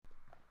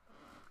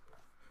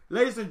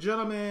Ladies and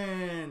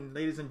gentlemen,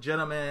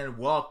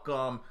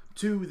 welcome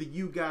to the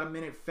You Got a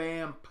Minute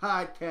Fam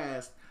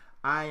podcast.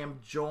 I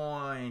am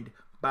joined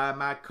by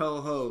my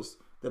co-host,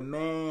 the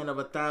man of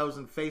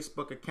 1,000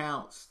 Facebook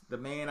accounts, the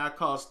man I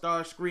call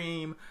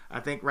Starscream. I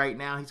think right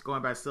now he's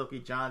going by Silky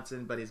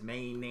Johnson, but his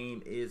main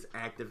name is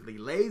Actively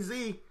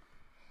Lazy.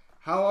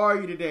 How are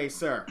you today,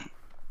 sir?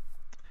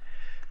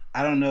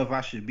 I don't know if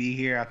I should be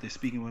here after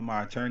speaking with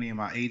my attorney and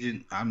my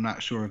agent. I'm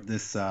not sure if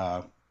this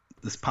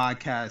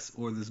podcast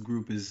or this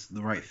group is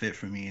the right fit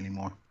for me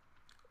anymore.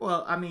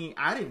 Well, I mean,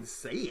 I didn't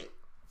say it.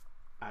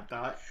 I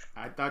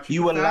thought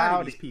you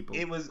allowed these people.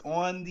 It was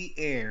on the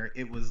air.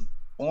 It was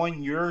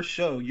on your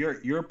show,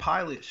 your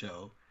pilot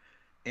show,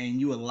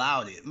 and you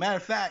allowed it. Matter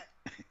of fact,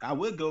 I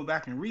would go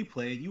back and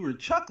replay it. You were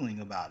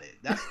chuckling about it.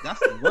 That's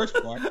the worst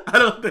part. I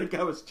don't think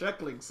I was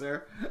chuckling,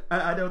 sir.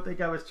 I don't think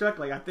I was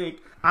chuckling. I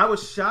think I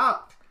was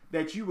shocked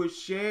that you would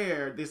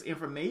share this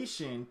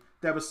information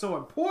that was so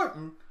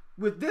important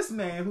with this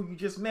man who you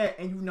just met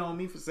and you've known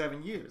me for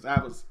 7 years.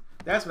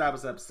 That's what I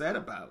was upset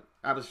about.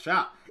 I was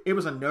shocked. It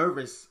was a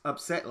nervous,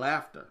 upset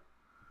laughter.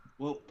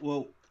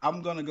 Well,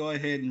 I'm going to go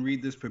ahead and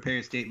read this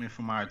prepared statement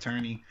from our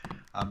attorney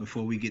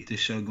before we get this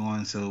show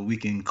going so we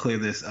can clear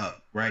this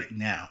up right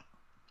now.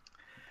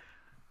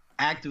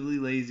 Actively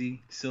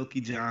Lazy,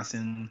 Silky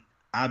Johnson,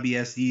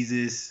 IBS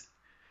Yeezus,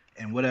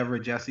 and whatever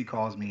Jesse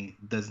calls me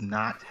does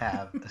not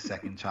have a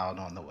second child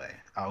on the way.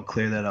 I'll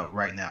clear that up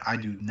right now. I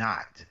do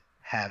not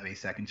have a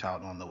second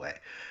child on the way.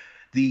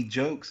 The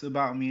jokes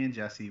about me and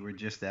Jesse were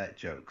just that,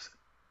 jokes.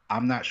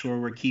 I'm not sure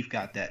where Keith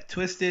got that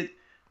twisted.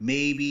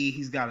 Maybe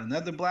he's got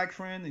another black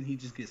friend and he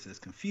just gets us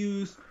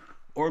confused.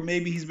 Or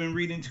maybe he's been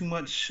reading too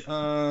much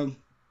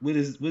what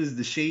is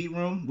the Shade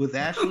Room with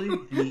Ashley?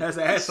 That's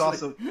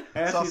Ashley.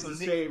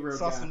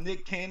 Saw some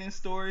Nick Cannon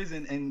stories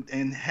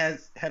and had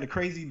a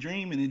crazy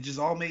dream, and it just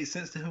all made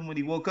sense to him when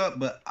he woke up.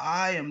 But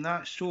I am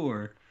not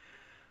sure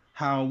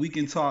how we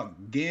can talk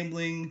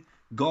gambling,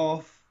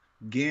 golf,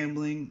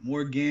 gambling,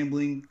 more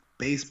gambling,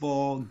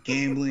 baseball,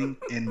 gambling,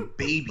 and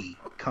baby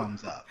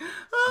comes up.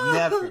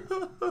 Never.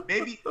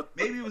 Maybe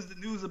it was the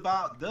news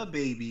about the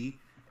baby.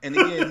 And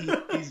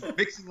again, he's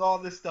mixing all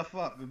this stuff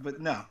up. But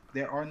no,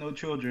 there are no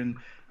children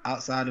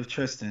outside of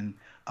Tristan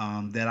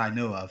that I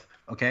know of.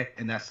 Okay?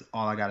 And that's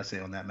all I got to say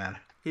on that matter.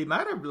 He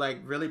might have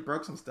really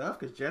broke some stuff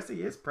because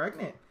Jessie is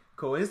pregnant.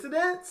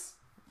 Coincidence?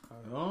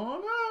 I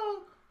don't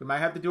know. We might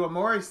have to do a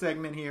Maury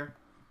segment here.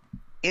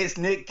 It's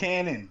Nick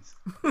Cannon's.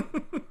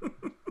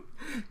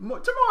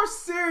 To more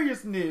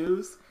serious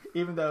news,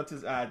 even though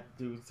I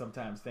do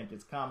sometimes think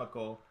it's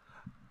comical,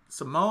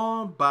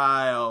 Simone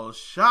Biles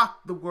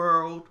shocked the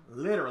world,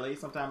 literally,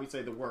 sometimes we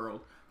say the world,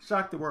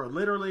 shocked the world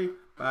literally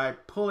by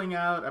pulling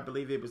out, I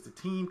believe it was the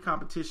team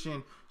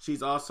competition.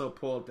 She's also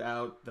pulled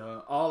out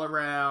the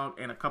all-around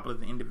and a couple of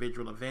the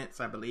individual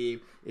events, I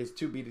believe. It's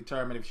to be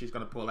determined if she's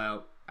going to pull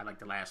out,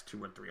 the last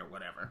 2 or 3 or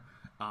whatever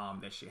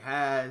that she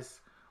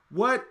has.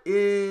 What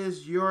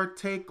is your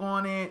take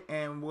on it,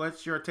 and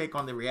what's your take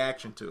on the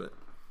reaction to it?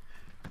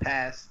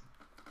 Pass.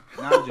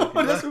 No, I'm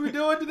joking. That's what we're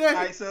doing today? All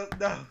right, so,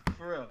 no,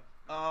 for real.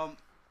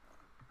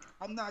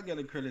 I'm not going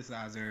to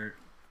criticize her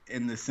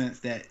in the sense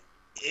that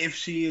if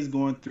she is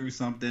going through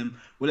something,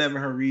 whatever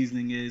her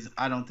reasoning is,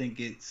 I don't think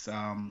it's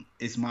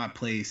my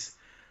place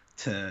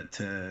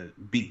to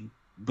be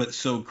but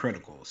so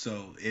critical.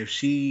 So if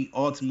she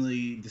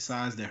ultimately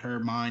decides that her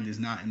mind is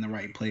not in the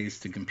right place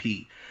to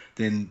compete,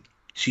 then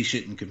she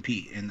shouldn't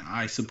compete, and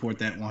I support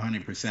that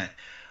 100%.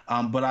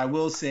 But I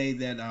will say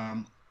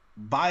that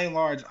by and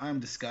large, I'm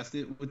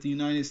disgusted with the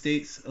United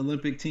States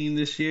Olympic team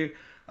this year.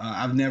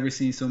 I've never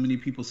seen so many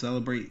people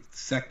celebrate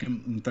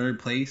second and third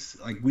place.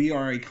 Like, we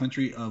are a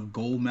country of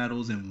gold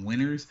medals and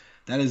winners.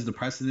 That is the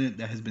precedent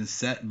that has been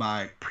set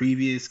by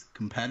previous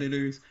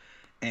competitors.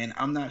 And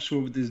I'm not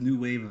sure what this new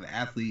wave of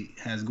athlete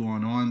has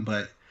going on,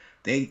 but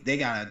they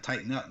got to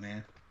tighten up,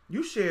 man.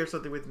 You shared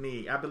something with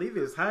me. I believe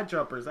it was high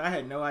jumpers. I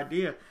had no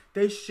idea.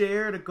 They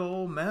shared a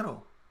gold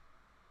medal.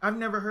 I've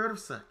never heard of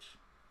such.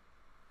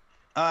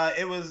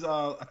 It was,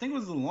 I think it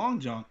was the long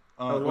jump.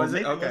 Was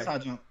it? Okay. It was high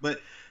jump. But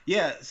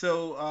yeah,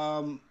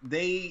 so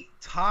they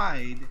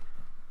tied,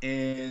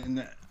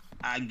 and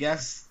I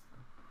guess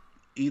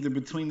either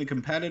between the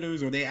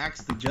competitors or they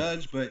asked the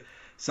judge, but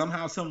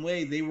somehow, some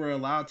way, they were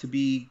allowed to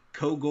be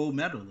co-gold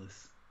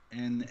medalists,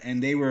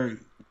 and they were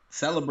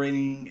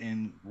celebrating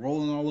and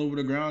rolling all over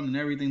the ground and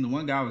everything. The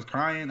one guy was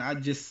crying.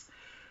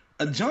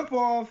 A jump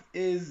off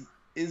is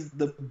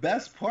the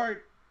best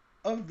part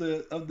of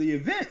the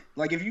event.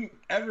 Like, if you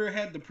ever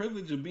had the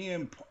privilege of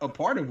being a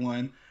part of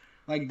one,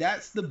 like,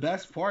 that's the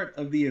best part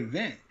of the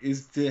event,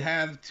 is to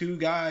have two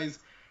guys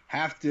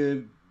have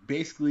to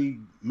basically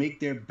make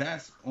their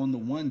best on the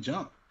one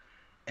jump.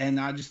 And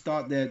I just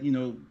thought that,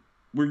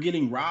 we're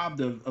getting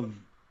robbed of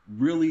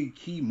really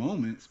key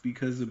moments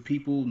because of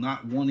people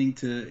not wanting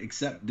to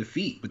accept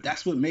defeat. But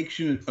that's what makes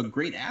you a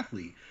great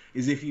athlete,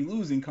 is if you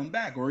lose and come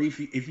back, or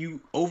if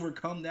you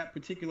overcome that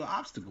particular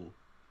obstacle.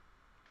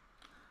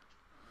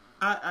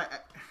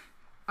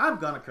 I'm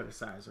gonna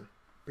criticize her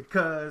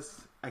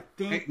because I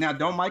think hey, now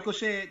don't Michael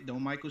Shea it.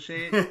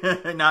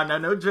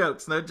 no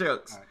jokes.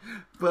 Right.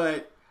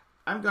 But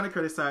I'm gonna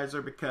criticize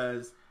her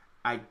because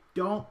I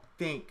don't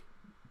think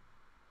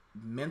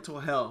mental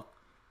health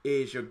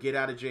is your get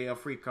out of jail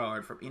free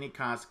card from any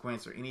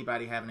consequence or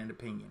anybody having an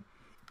opinion.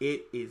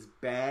 It is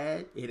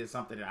bad. It is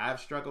something that I've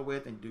struggled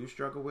with and do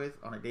struggle with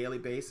on a daily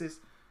basis.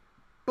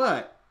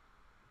 But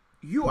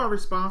you are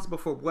responsible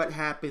for what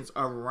happens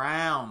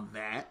around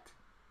that.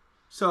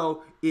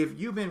 So if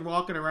you've been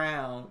walking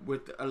around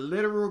with a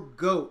literal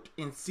goat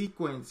in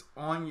sequins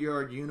on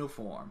your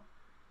uniform,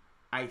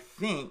 I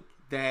think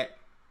that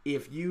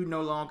if you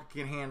no longer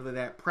can handle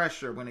that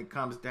pressure when it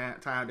comes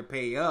time to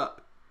pay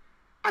up,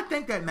 I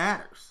think that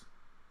matters.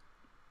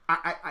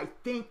 I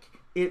think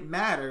it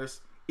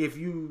matters if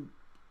you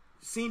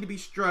seem to be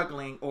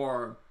struggling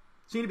or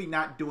seem to be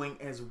not doing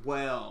as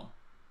well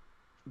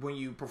when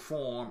you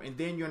perform, and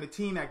then you're in a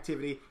team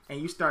activity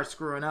and you start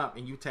screwing up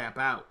and you tap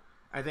out.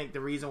 I think the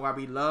reason why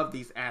we love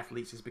these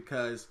athletes is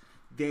because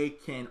they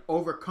can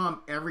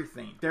overcome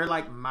everything. They're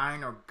like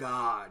minor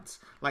gods,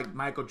 like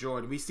Michael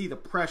Jordan. We see the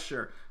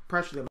pressure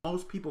that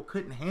most people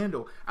couldn't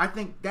handle. I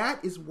think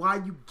that is why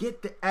you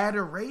get the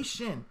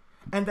adoration.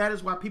 And that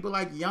is why people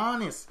like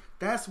Giannis,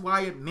 that's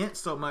why it meant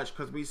so much,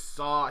 because we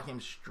saw him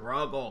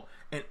struggle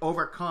and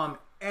overcome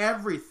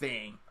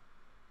everything.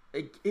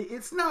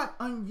 It's not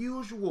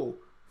unusual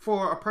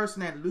for a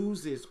person that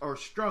loses or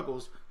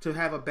struggles to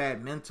have a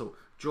bad mental.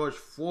 George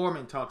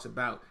Foreman talks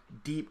about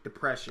deep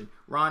depression.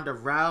 Ronda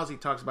Rousey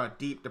talks about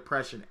deep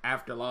depression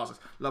after losses.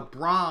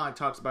 LeBron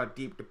talks about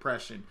deep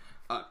depression.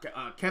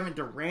 Kevin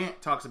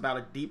Durant talks about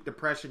a deep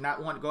depression,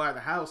 not wanting to go out of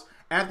the house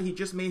after he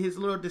just made his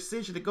little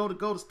decision to go to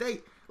Golden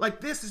State. Like,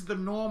 this is the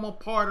normal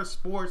part of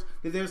sports,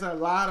 that there's a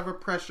lot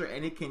of pressure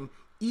and it can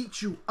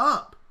eat you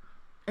up.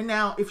 And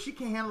now, if she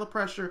can't handle the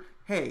pressure,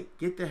 hey,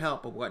 get the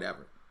help or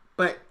whatever.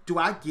 But do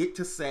I get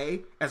to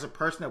say, as a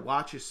person that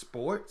watches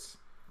sports,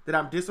 that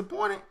I'm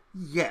disappointed?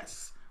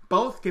 Yes.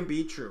 Both can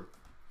be true.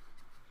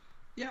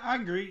 Yeah, I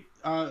agree.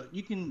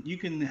 You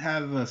can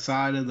have a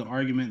side of the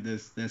argument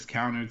that's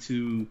counter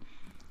to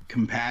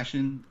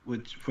compassion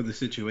for the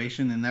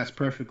situation, and that's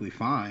perfectly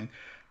fine.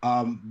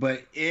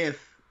 But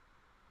if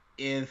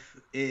it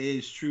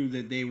is true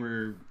that they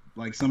were,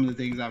 like, some of the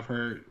things I've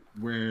heard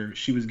where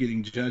she was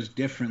getting judged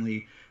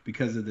differently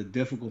because of the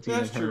difficulty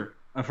of her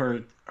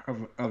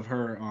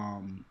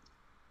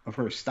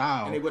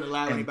style, and they wouldn't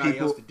allow anybody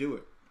else to do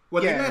it.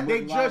 Well, yeah,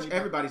 they judge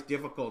everybody's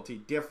difficulty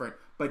different,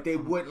 but they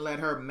wouldn't let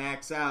her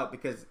max out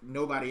because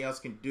nobody else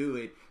can do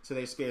it, so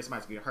they're scared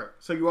somebody's going to get hurt.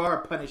 So you are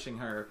punishing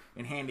her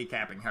and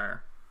handicapping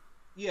her.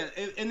 Yeah,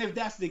 and if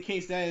that's the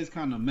case, that is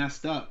kind of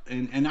messed up.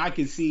 And I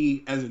can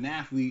see, as an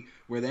athlete,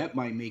 where that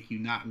might make you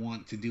not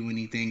want to do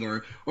anything.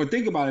 Or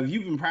think about it, if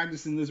you've been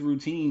practicing this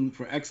routine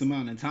for X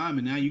amount of time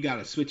and now you got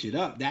to switch it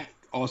up, that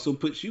also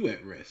puts you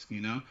at risk,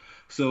 you know?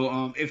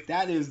 So if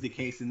that is the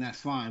case, then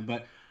that's fine.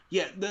 But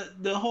yeah,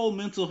 the whole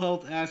mental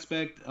health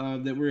aspect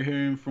that we're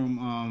hearing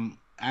from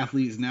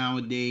athletes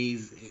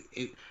nowadays,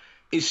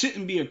 it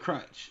shouldn't be a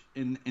crutch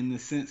in the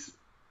sense,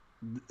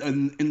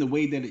 in the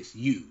way that it's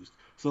used.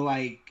 So,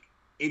 like,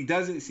 it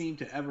doesn't seem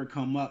to ever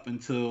come up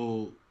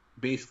until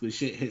basically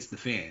shit hits the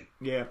fan.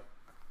 Yeah.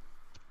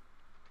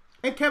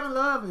 And Kevin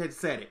Love had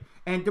said it.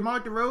 And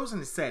DeMar DeRozan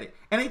has said it.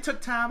 And they took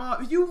time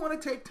off. If you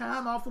want to take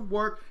time off from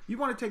work, you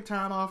want to take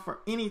time off for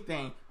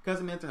anything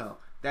because of mental health,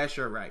 that's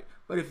your right.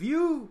 But if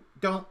you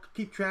don't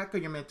keep track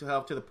of your mental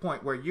health to the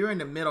point where you're in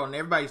the middle and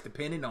everybody's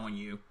dependent on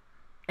you,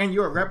 and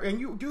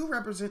you do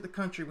represent the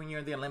country when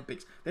you're in the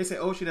Olympics. They say,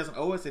 oh, she doesn't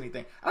owe us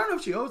anything. I don't know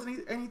if she owes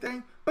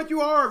anything, but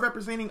you are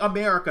representing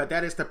America.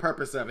 That is the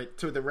purpose of it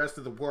to the rest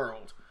of the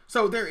world.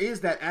 So there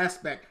is that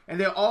aspect, and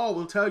they all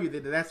will tell you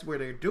that that's where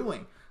they're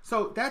doing.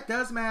 So that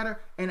does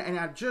matter, and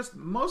I just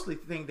mostly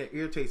think that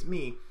irritates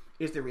me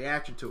is the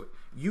reaction to it.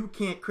 You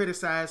can't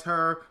criticize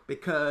her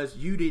because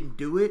you didn't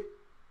do it.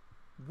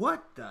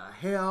 What the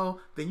hell?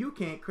 Then you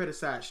can't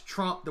criticize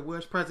Trump, the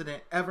worst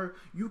president ever.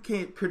 You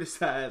can't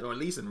criticize, or at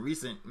least in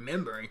recent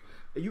memory,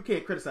 you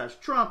can't criticize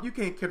Trump. You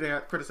can't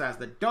criticize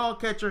the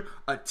dog catcher,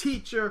 a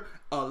teacher,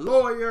 a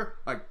lawyer,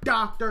 a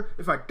doctor.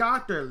 If a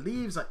doctor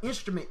leaves an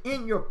instrument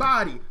in your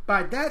body,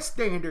 by that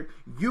standard,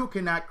 you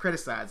cannot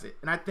criticize it.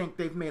 And I think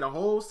they've made a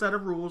whole set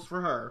of rules for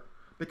her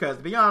because,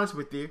 to be honest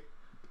with you,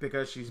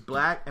 because she's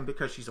black and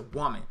because she's a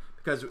woman.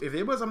 Because if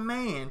it was a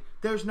man,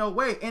 there's no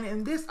way. And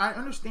in this, I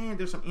understand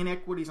there's some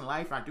inequities in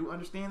life. I do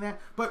understand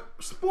that. But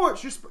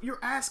sports, you're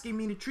asking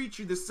me to treat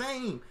you the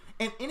same.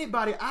 And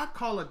anybody I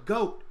call a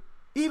GOAT,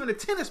 even the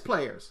tennis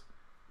players,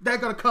 they're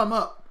going to come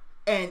up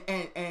and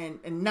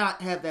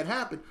not have that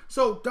happen.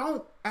 So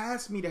don't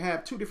ask me to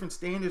have two different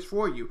standards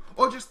for you.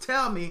 Or just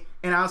tell me,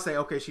 and I'll say,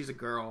 okay, she's a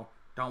girl.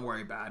 Don't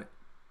worry about it.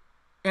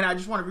 And I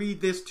just want to read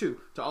this too.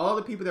 To all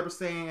the people that were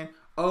saying,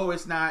 oh,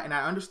 it's not, and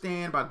I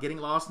understand about getting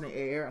lost in the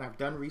air, and I've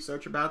done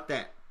research about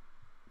that.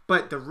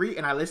 But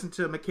and I listened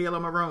to Michaela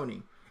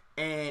Maroney,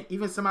 and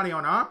even somebody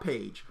on our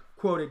page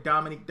quoted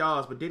Dominique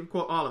Dawes, but didn't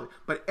quote all of it.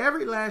 But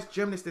every last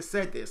gymnast that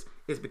said this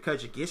is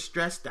because you get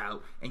stressed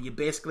out and you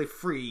basically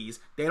freeze.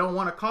 They don't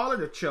want to call it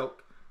a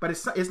choke. But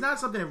it's not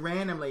something that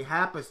randomly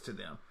happens to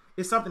them.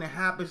 It's something that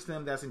happens to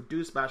them that's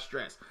induced by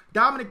stress.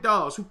 Dominic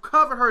Dawes, who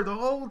covered her the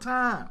whole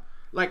time,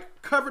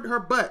 like covered her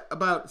butt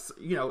about,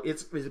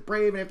 it's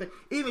brave and everything.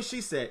 Even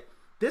she said,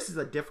 this is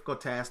a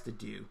difficult task to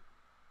do.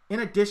 In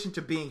addition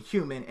to being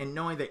human and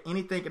knowing that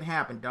anything can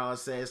happen,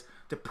 Dawes says,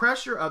 the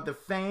pressure of the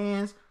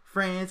fans,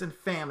 friends, and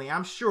family,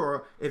 I'm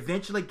sure,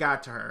 eventually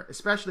got to her,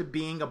 especially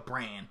being a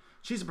brand.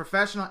 She's a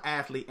professional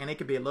athlete, and it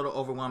can be a little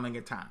overwhelming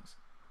at times.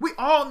 We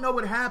all know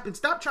what happened.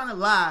 Stop trying to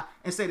lie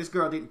and say this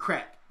girl didn't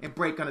crack and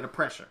break under the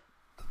pressure.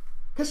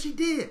 Because she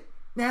did.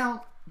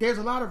 Now, there's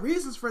a lot of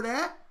reasons for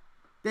that.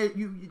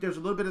 There's a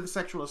little bit of the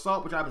sexual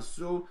assault, which I was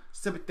so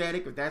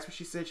sympathetic if that's what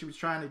she said she was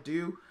trying to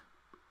do,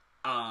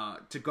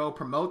 to go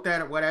promote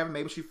that or whatever.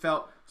 Maybe she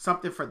felt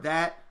something for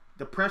that.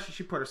 The pressure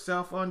she put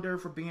herself under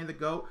for being the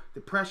GOAT.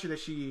 The pressure that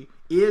she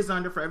is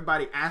under for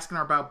everybody asking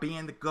her about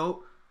being the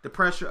GOAT. The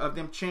pressure of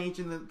them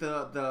changing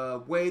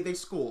the way they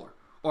score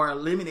or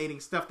eliminating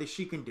stuff that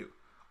she can do.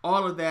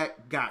 All of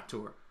that got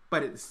to her.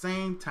 But at the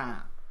same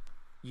time,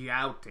 you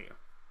out there.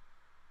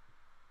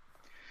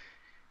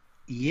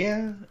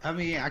 Yeah, I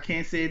mean, I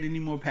can't say it any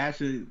more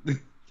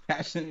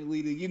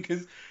passionately than you,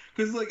 because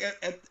look,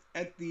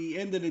 at the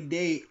end of the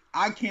day,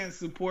 I can't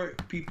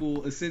support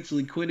people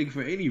essentially quitting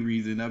for any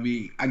reason. I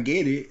mean, I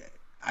get it.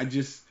 I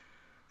just,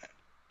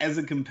 as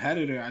a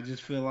competitor, I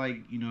just feel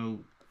like,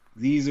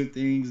 these are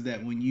things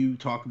that when you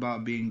talk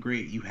about being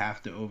great, you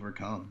have to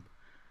overcome.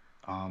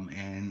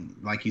 And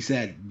like you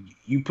said,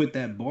 you put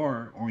that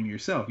bar on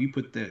yourself. You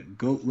put the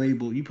GOAT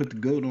label. You put the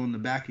GOAT on the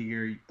back of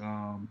your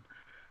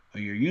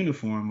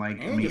uniform. Like,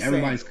 and I mean,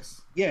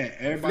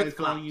 everybody's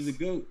calling you the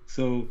GOAT.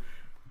 So,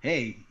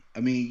 hey,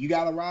 I mean, you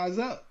gotta rise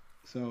up.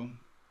 So,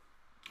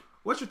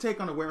 what's your take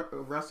on the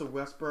Russell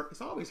Westbrook?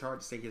 It's always hard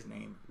to say his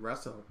name.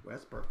 Russell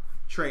Westbrook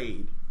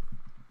trade.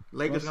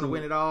 Lakers gonna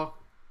win it all.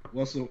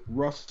 Russell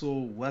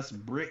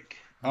Westbrook.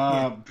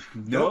 No,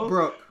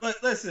 Brook.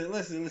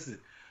 Listen.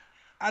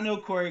 I know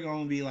Corey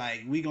gonna be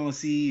like, we gonna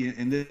see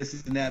and this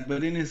and that,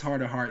 but in his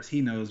heart of hearts,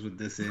 he knows what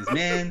this is.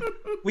 Man,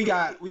 we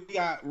got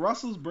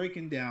Russell's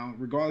breaking down,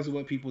 regardless of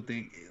what people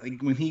think. Like,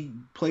 when he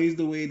plays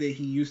the way that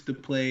he used to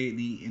play, and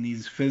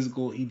he's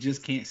physical, he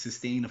just can't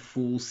sustain a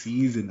full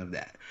season of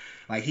that.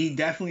 Like, he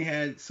definitely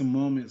had some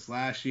moments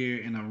last year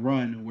in a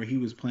run where he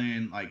was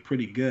playing like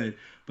pretty good,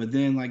 but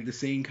then like the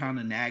same kind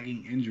of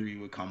nagging injury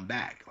would come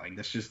back. Like,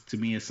 that's just, to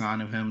me, a sign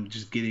of him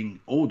just getting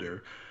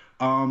older.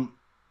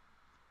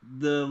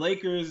 The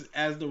Lakers,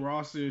 as the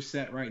roster is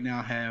set right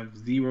now, have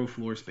zero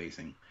floor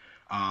spacing.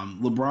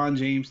 LeBron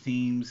James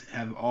teams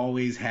have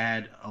always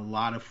had a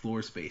lot of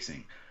floor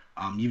spacing.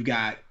 You've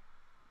got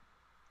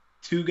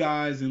two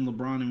guys in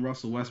LeBron and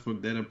Russell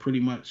Westbrook that are pretty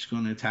much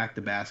going to attack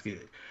the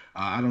basket.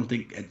 I don't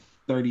think at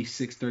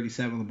 36,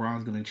 37,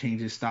 LeBron's going to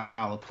change his style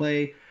of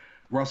play.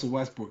 Russell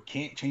Westbrook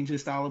can't change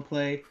his style of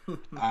play.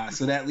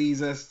 So that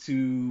leads us to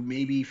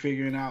maybe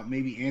figuring out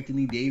maybe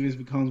Anthony Davis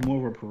becomes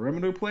more of a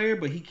perimeter player,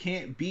 but he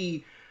can't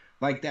be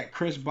like that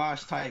Chris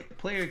Bosh type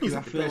player, because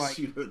I feel like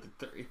shooter of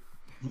the three.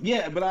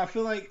 Yeah, but I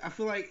feel like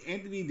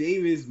Anthony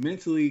Davis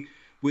mentally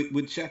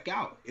would check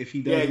out if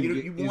he doesn't. Yeah,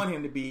 you want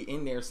him to be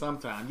in there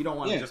sometime. You don't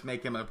want to just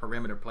make him a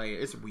perimeter player.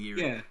 It's weird.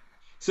 Yeah.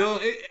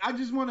 So I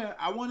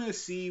want to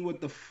see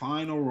what the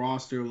final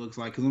roster looks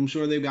like, because I'm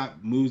sure they've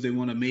got moves they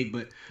want to make.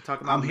 But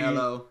talking about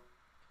Melo.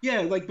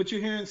 Yeah, but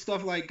you're hearing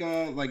stuff like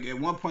at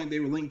one point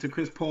they were linked to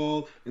Chris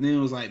Paul, and then it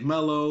was like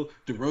Melo,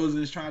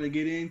 DeRozan's trying to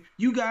get in.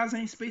 You guys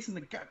ain't spacing the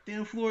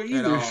goddamn floor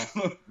either.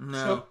 No.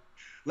 So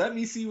let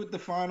me see what the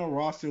final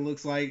roster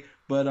looks like.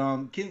 But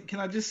can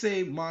I just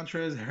say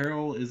Montrezl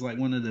Harrell is like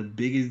one of the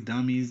biggest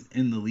dummies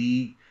in the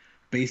league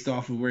based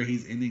off of where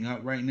he's ending up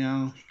right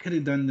now. He could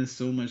have done this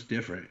so much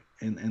different.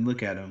 And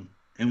look at him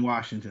in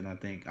Washington, I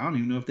think. I don't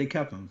even know if they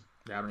kept him.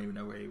 I don't even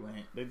know where he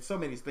went. There's so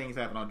many things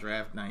happened on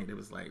draft night. It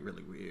was like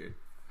really weird.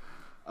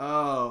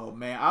 Oh,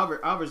 man,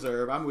 I'll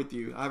reserve. I'm with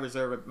you. I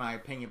reserve my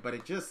opinion, but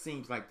it just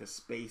seems like the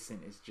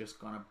spacing is just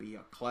going to be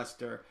a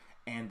cluster,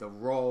 and the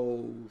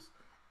roles,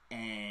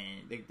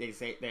 and they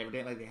say they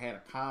evidently they had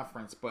a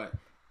conference, but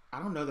I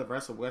don't know that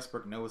Russell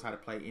Westbrook knows how to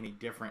play any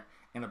different,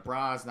 and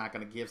LeBron's not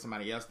going to give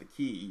somebody else the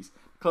keys.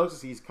 The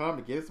closest he's come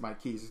to giving somebody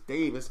keys is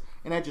Davis,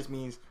 and that just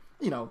means,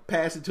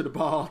 passing to the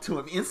ball to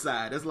him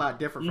inside. That's a lot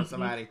different from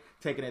somebody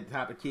taking it at the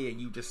top of the key and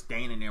you just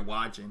standing there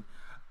watching.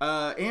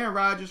 Aaron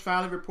Rodgers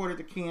finally reported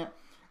to camp.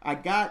 I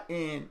got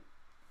in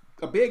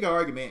a big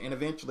argument, and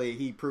eventually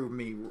he proved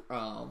me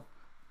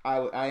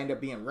I ended up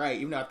being right,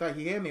 even though I thought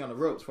he had me on the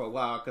ropes for a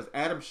while, because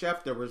Adam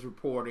Schefter was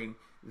reporting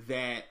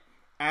that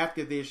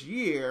after this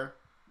year,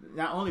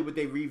 not only would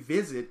they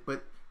revisit,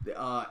 but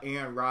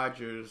Aaron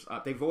Rodgers,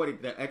 they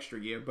voided the extra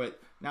year, but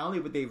not only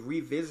would they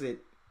revisit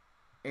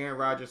Aaron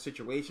Rodgers'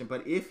 situation,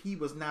 but if he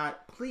was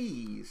not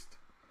pleased,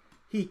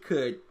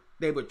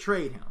 they would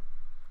trade him.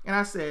 And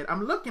I said,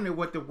 I'm looking at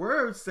what the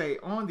words say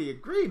on the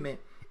agreement.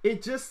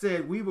 It just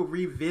said we will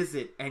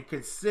revisit and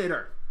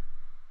consider.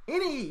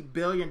 Any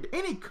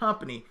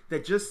company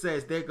that just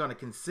says they're going to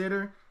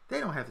consider, they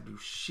don't have to do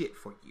shit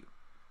for you.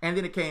 And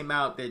then it came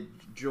out that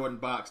Jordan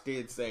Box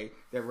did say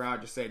that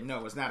Rodgers said,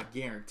 no, it's not a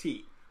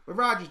guarantee. But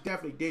Rodgers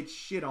definitely did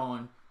shit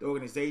on the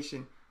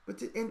organization. But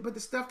the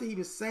stuff that he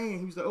was saying,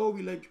 he was like, oh,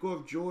 we let go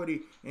of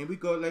Jordy and we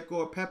let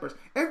go of Peppers.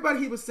 Everybody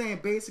he was saying,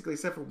 basically,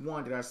 except for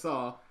one that I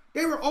saw,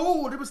 they were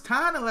old. It was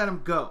time to let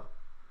them go.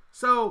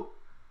 So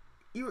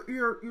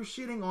you're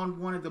shitting on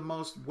one of the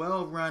most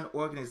well-run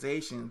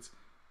organizations.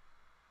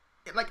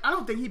 Like, I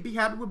don't think he'd be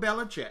happy with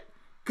Belichick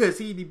because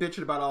he'd be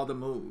bitching about all the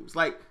moves.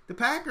 Like, the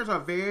Packers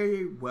are a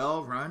very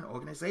well-run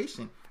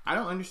organization. I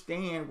don't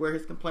understand where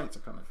his complaints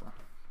are coming from.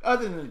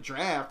 Other than the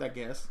draft, I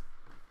guess.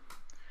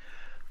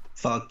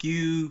 Fuck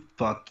you,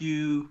 fuck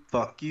you,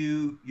 fuck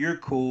you. You're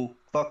cool.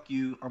 Fuck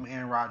you. I'm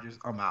Aaron Rodgers.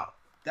 I'm out.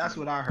 That's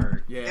what I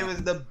heard. Yeah. It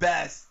was the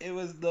best. It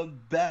was the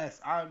best.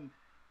 I'm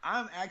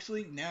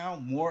actually now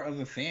more of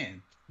a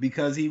fan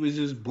because he was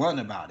just blunt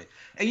about it.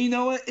 And you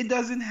know what? It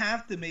doesn't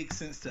have to make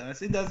sense to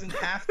us. It doesn't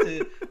have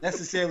to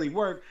necessarily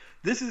work.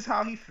 This is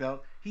how he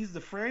felt. He's the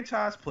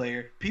franchise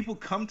player. People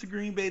come to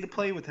Green Bay to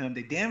play with him.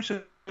 They damn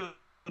sure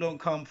don't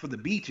come for the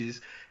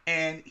beaches.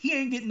 And he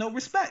ain't getting no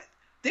respect.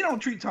 They don't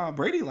treat Tom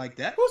Brady like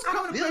that. Who's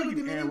coming to play with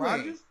him Aaron anyway?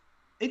 Rodgers.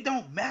 It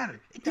don't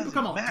matter. It People doesn't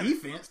come on matter.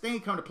 defense. They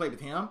ain't come to play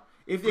with him.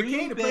 If they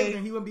came to play with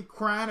him, he wouldn't be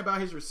crying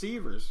about his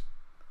receivers.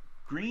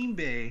 Green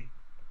Bay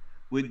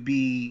would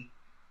be,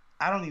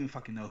 I don't even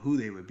fucking know who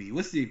they would be.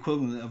 What's the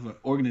equivalent of an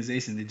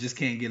organization that just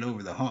can't get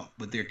over the hump,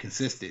 but they're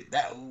consistent?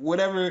 That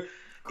whatever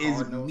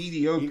is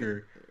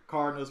mediocre.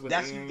 Cardinals with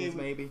Arians,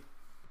 maybe.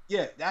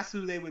 Yeah, that's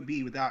who they would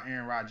be without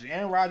Aaron Rodgers.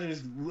 Aaron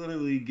Rodgers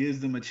literally gives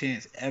them a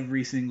chance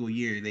every single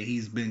year that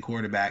he's been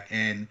quarterback.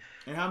 And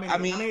how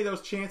many of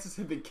those chances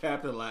have been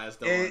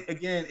capitalized on?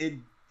 Again,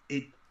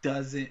 it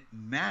doesn't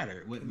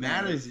matter. What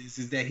matters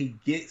is that he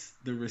gets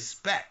the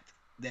respect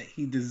that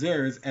he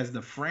deserves as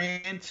the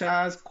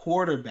franchise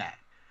quarterback.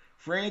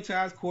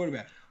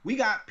 We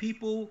got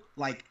people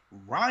like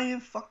Ryan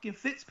fucking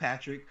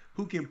Fitzpatrick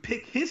who can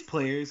pick his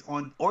players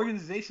on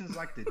organizations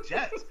like the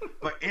Jets,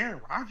 but Aaron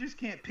Rodgers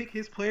can't pick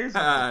his players.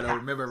 I don't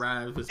remember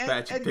Ryan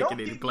Fitzpatrick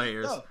picking any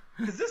players.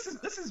 Because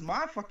this is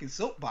my fucking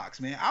soapbox,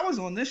 man. I was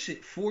on this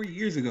shit 4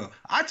 years ago.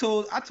 I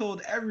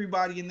told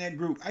everybody in that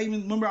group. I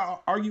even remember I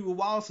argued with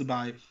Wallace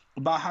about it,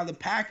 about how the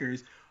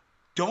Packers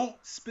don't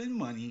spend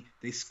money,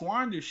 they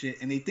squander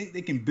shit, and they think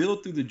they can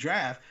build through the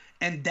draft,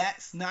 and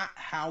that's not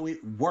how it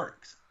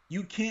works.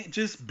 You can't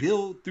just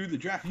build through the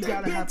draft. You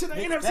gotta have to the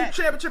NFC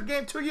Championship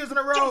game 2 years in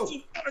a row.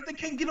 They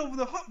can't get over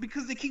the hump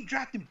because they keep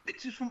drafting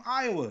bitches from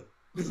Iowa.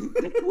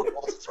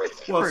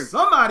 Well,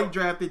 somebody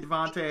drafted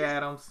Devontae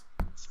Adams.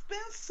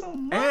 Spend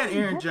some money. And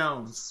Aaron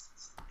Jones.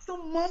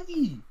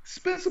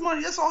 Spend some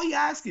money. That's all he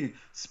asking.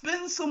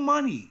 Spend some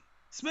money.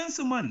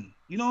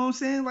 You know what I'm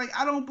saying? Like,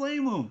 I don't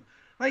blame him.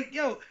 Like,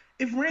 yo,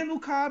 if Randall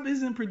Cobb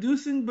isn't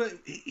producing, but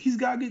he's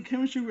got good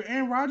chemistry with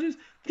Aaron Rodgers,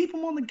 keep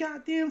him on the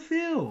goddamn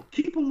field.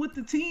 Keep him with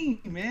the team,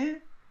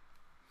 man.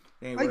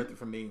 They ain't worth it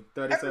for me.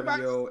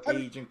 37-year-old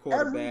aging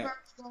quarterback.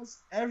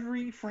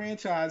 Every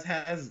franchise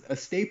has a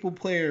staple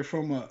player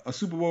from a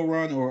Super Bowl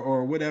run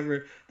or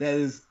whatever that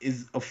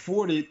is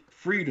afforded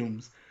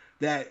freedoms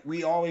that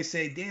we always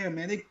say, damn,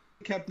 man, they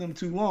kept them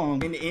too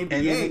long. In the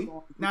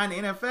NBA, not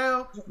in the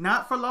NFL,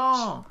 not for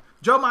long.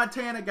 Joe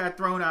Montana got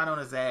thrown out on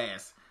his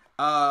ass.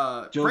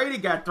 Brady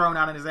got thrown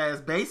out on his ass,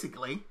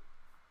 basically.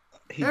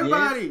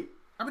 Everybody. Did?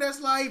 I mean,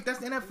 that's life. That's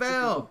the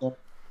NFL.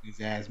 His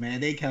ass,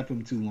 man. They kept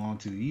him too long,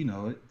 too. You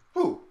know it.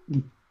 Who?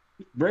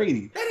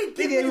 Brady. They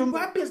didn't give him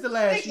weapons the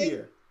last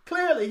year.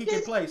 Clearly, he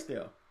can play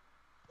still.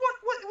 What?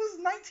 It was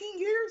 19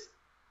 years?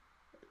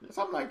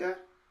 Something like that.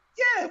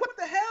 Yeah, what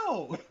the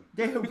hell?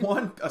 They had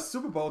won a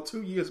Super Bowl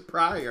 2 years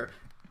prior.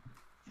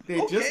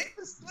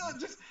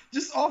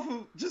 Just off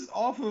of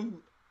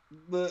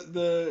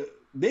the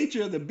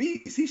nature of the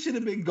beast, he should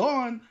have been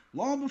gone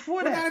long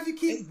before that. Not if you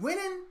keep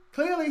winning.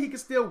 Clearly, he can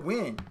still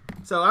win.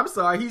 So I'm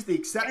sorry, he's the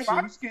exception.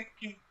 Rodgers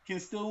can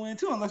still win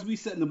too, unless we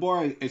setting the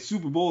bar at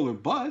Super Bowl or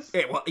bust.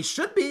 Yeah, well, it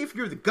should be if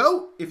you're the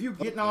GOAT. If you're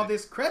getting all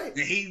this credit,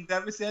 he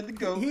never said the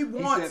GOAT. He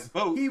wants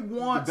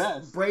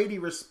Brady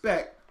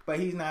respect, but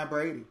he's not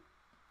Brady.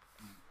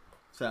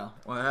 So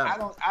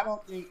whatever.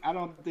 I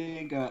don't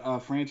think a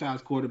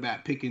franchise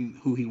quarterback picking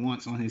who he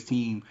wants on his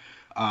team,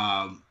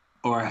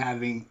 or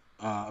having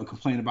a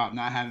complaint about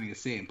not having a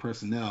say in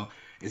personnel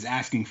is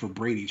asking for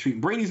Brady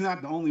treatment. Brady's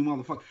not the only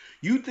motherfucker.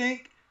 You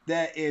think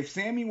that if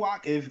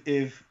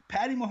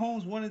Patty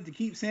Mahomes wanted to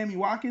keep Sammy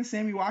Watkins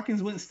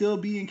wouldn't still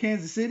be in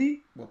Kansas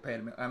City? Well,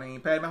 Patty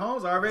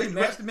Mahomes already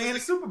matched the man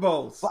in Super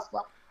Bowls.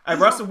 And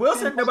Russell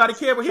Wilson, nobody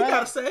cared what he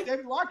got to say.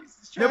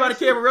 Nobody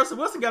cared what Russell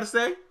Wilson got to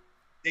say.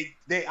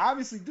 They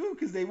obviously do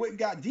because they went and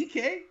got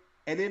DK.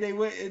 And then they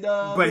went and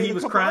but he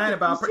was crying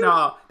about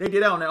no, they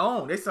did that on their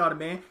own. They saw the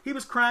man. He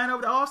was crying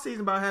over the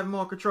offseason about having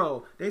more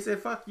control. They said,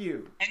 fuck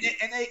you. They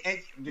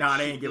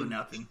ain't giving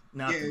nothing.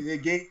 Yeah, they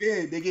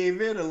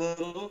gave in a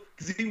little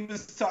because he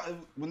was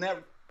talking when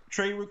that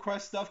trade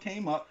request stuff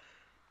came up,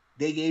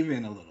 they gave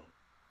in a little.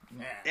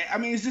 Nah. I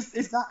mean,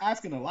 it's not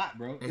asking a lot,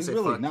 bro. It's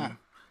really not.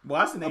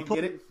 Watson didn't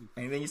get it.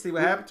 And then you see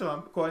what happened to him.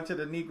 According to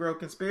the Negro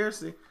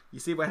conspiracy, you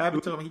see what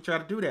happened to him. He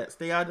tried to do that.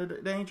 Stay out of the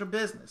danger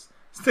business.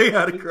 Stay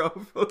out of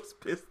grown folks'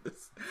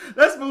 business.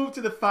 Let's move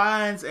to the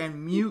fines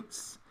and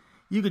mutes.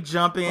 You could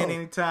jump in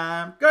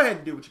anytime. Go ahead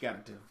and do what you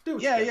got to do.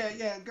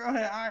 Yeah. Go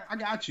ahead. I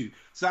got you.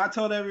 So I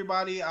told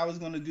everybody I was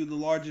going to do the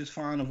largest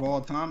fine of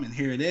all time, and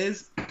here it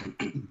is.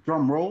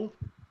 Drum roll.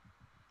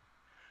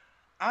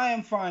 I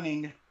am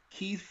fining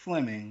Keith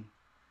Fleming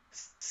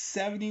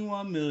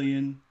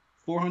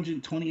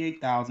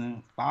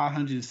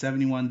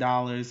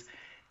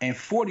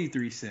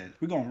 $71,428,571.43.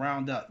 We're going to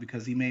round up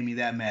because he made me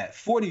that mad.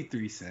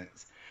 43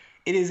 cents.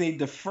 It is a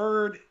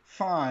deferred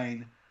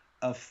fine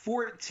of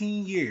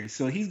 14 years.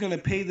 So he's going to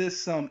pay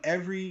this sum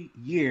every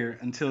year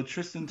until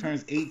Tristan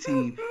turns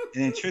 18. And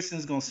then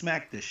Tristan's going to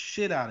smack the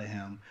shit out of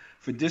him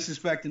for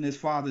disrespecting his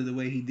father the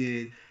way he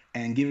did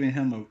and giving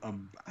him I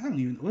don't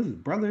even, was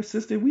it brother or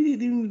sister? We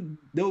didn't even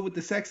know what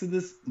the sex of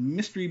this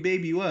mystery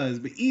baby was.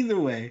 But either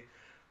way,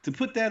 to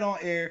put that on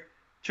air,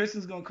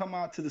 Tristan's going to come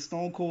out to the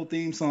Stone Cold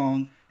theme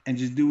song and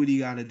just do what he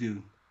got to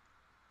do.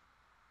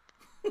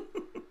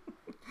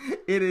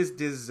 It is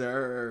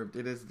deserved.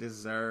 It is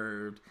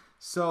deserved.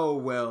 So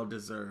well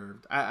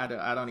deserved. I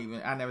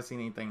never seen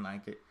anything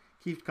like it.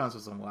 Keith comes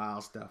with some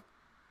wild stuff.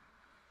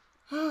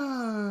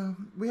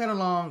 We had a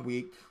long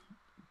week,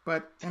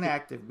 but an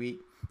active week.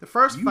 The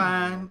first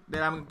fine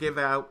that I'm going to give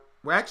out,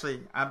 well,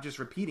 actually, I'm just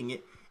repeating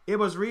it. It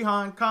was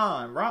Rihan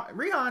Khan.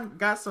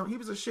 Rihan he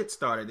was a shit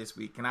starter this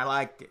week, and I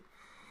liked it.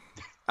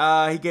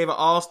 He gave an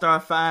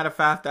all-star fine of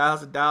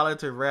 $5,000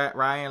 to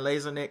Ryan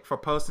Lazarnik for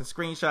posting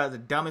screenshots of the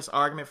dumbest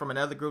argument from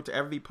another group to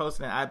ever be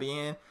posted in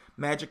IBN.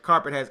 Magic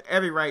Carpet has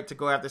every right to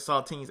go after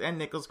Saltines and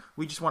Nichols.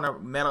 We just want to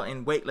medal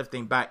in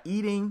weightlifting by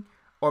eating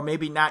or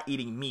maybe not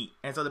eating meat.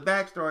 And so the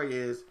backstory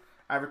is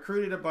I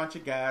recruited a bunch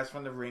of guys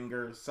from the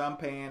Ringers, some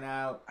paying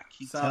out, I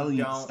keep some telling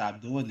you don't. to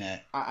stop doing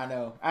that. I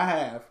know. I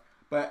have.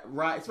 But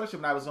right, especially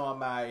when I was on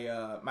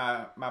my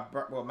my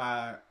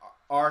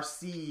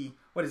RC,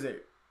 what is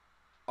it?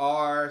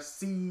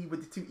 RC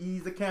with the 2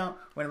 E's account.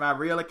 When my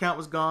real account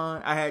was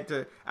gone, I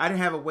didn't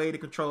have a way to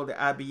control the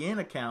IBN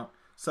account,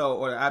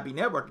 or the IB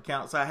Network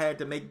account, so I had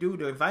to make do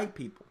to invite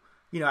people.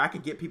 I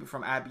could get people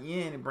from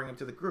IBN and bring them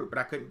to the group, but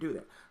I couldn't do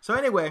that. So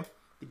anyway,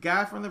 the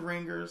guy from the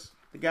Ringer,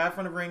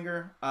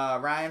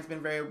 Ryan's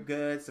been very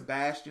good.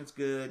 Sebastian's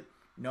good.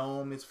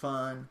 Gnome is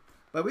fun.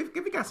 But we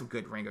got some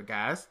good Ringer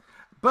guys.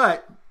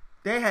 But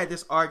they had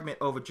this argument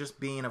over just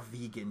being a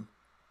vegan,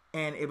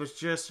 and it was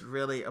just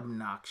really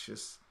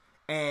obnoxious.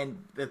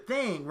 And the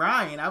thing,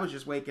 Ryan, I was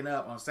just waking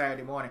up on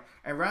Saturday morning,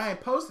 and Ryan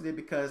posted it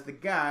because the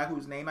guy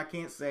whose name I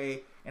can't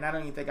say, and I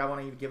don't even think I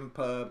want to even give him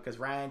pub because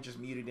Ryan just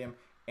muted him,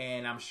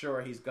 and I'm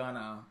sure he's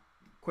gonna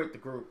quit the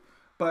group.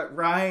 But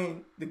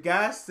Ryan, the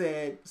guy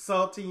said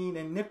Saltine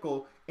and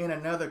Nickel in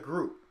another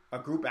group, a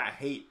group I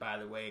hate, by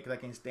the way, because I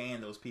can't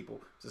stand those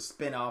people. It's a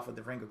spin-off of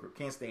the Ringer group.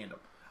 Can't stand them.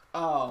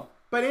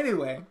 But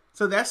anyway,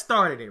 so that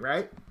started it,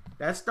 right?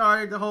 That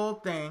started the whole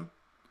thing.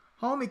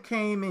 Homie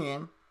came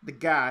in, the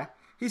guy.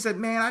 He said,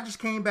 man, I just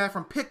came back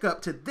from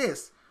pickup to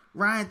this.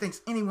 Ryan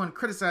thinks anyone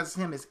criticizes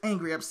him is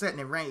angry, upset,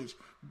 and enraged.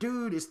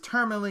 Dude is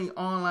terminally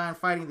online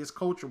fighting this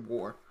culture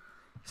war.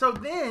 So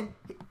then,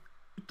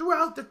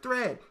 throughout the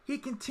thread, he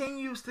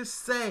continues to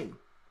say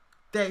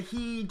that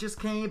he just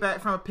came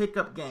back from a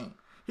pickup game.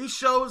 He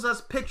shows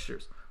us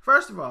pictures.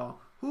 First of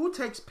all, who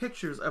takes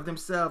pictures of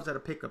themselves at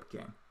a pickup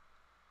game?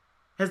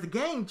 Has the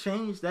game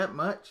changed that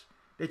much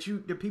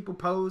that people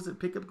pose at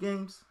pickup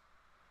games?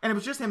 And it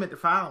was just him at the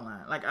foul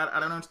line. Like, I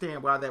don't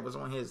understand why that was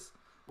on his.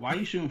 Why are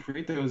you shooting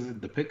free throws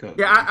at the pickup?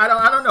 Yeah, I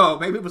don't know.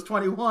 Maybe it was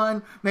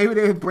 21. Maybe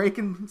they were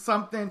breaking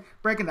something,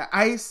 breaking the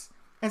ice.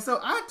 And so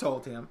I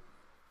told him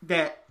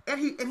that, and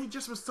he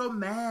just was so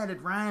mad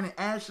at Ryan and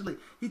Ashley.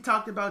 He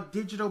talked about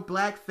digital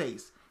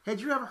blackface.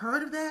 Had you ever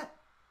heard of that?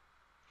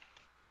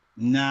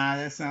 Nah,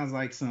 that sounds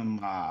like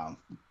some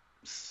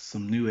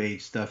new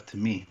age stuff to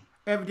me.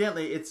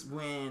 Evidently, it's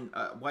when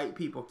white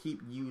people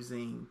keep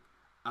using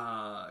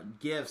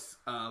gifts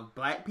of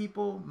black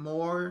people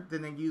more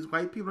than they use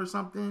white people or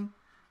something.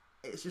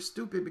 It's just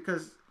stupid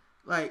because,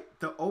 like,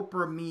 the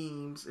Oprah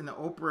memes and the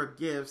Oprah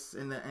gifts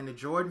and the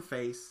Jordan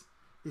face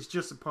is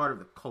just a part of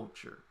the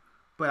culture.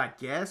 But I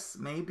guess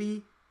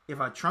maybe if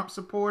a Trump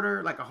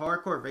supporter, like a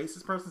hardcore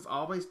racist person, is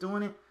always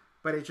doing it,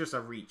 but it's just a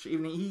reach. He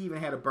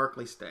even had a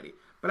Berkeley study.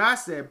 But I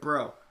said,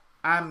 bro,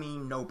 I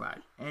mean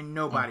nobody, and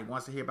nobody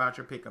wants to hear about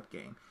your pickup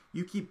game.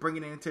 You keep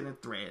bringing it into the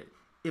thread.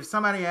 If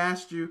somebody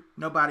asked you,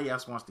 nobody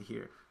else wants to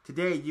hear it.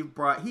 Today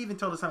he even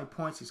told us how many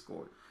points he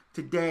scored.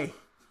 Today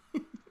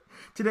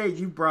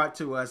you brought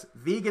to us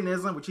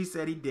veganism, which he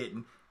said he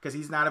didn't, because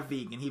he's not a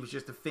vegan. He was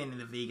just defending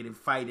the vegan and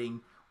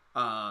fighting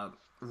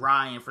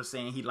Ryan for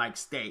saying he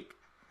likes steak.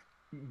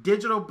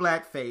 Digital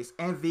blackface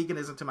and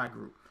veganism to my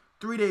group.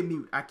 3-day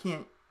mute. I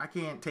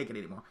can't take it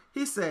anymore.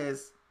 He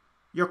says,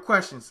 your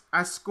questions,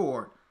 I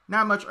scored.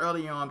 Not much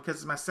earlier on because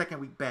it's my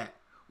second week back.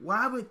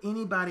 Why would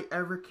anybody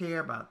ever care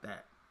about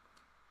that?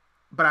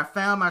 But I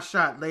found my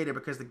shot later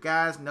because the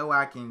guys know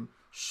I can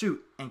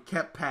shoot and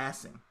kept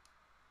passing.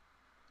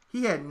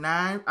 He had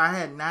 9. I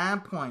had 9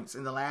 points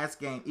in the last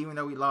game, even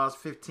though we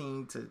lost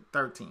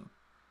 15-13.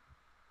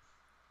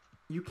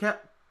 You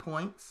kept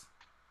points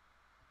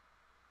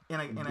in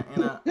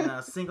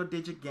a single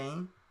digit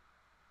game.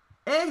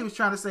 And he was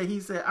trying to say, he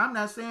said, I'm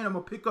not saying I'm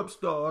a pickup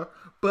star,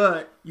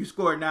 but you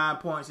scored 9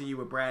 points and you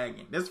were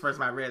bragging. This is the first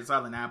time I read saw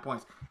the 9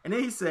 points. And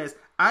then he says,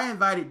 I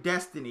invited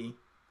Destiny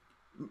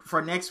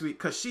for next week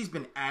because she's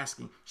been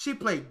asking. She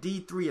played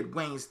D3 at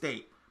Wayne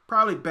State.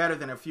 Probably better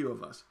than a few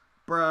of us.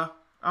 Bruh,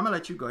 I'm going to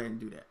let you go ahead and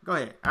do that. Go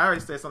ahead. I already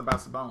said something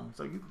about Sabonis,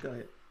 so you can go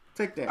ahead.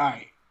 Take that. All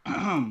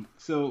right.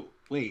 So,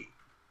 wait.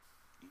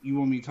 You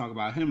want me to talk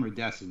about him or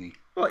Destiny?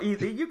 Well,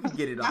 either. You can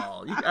get it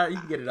all. You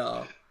can get it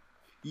all.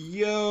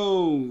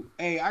 Yo,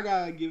 hey, I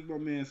gotta give my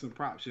man some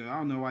props. I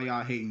don't know why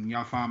y'all hating.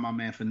 Y'all find my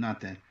man for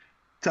nothing.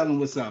 Tell him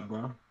what's up,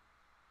 bro.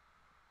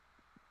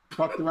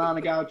 Fucked around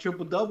and got a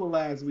triple-double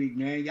last week,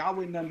 man. Y'all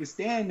wouldn't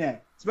understand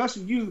that.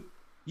 Especially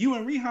you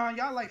and Rihan,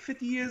 y'all like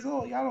 50 years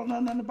old. Y'all don't know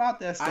nothing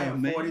about that stuff,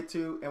 man. I am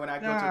 42, and when I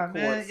go to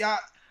courts, y'all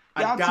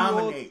I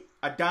dominate.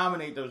 I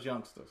dominate those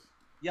youngsters.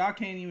 Y'all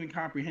can't even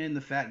comprehend the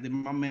fact that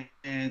my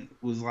man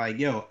was like,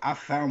 yo, I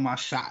found my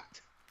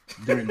shot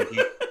during the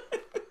game.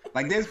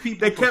 Like, there's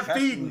people they kept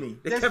feeding me.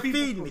 They kept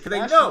feeding me because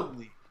they know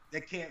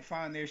they can't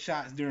find their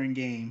shots during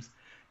games.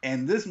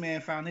 And this man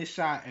found his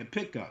shot at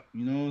pickup.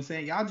 You know what I'm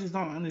saying? Y'all just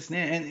don't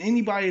understand. And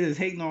anybody that's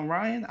hating on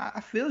Ryan,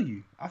 I feel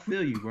you. I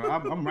feel you, bro.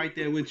 I'm right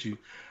there with you.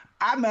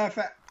 Matter of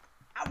fact,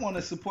 I want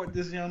to support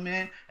this young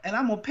man, and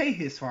I'm going to pay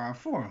his fine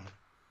for him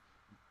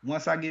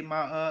once I get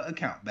my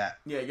account back.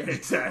 Yeah,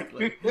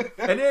 exactly.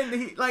 And then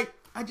he, like,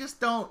 I just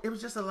don't. It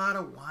was just a lot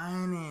of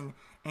whining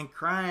and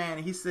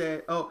crying. He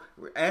said,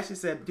 Ashley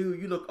said,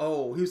 dude, you look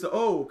old. He said,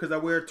 because I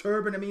wear a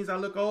turban, it means I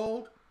look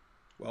old?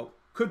 Well,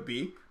 could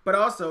be. But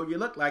also, you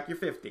look like you're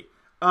 50.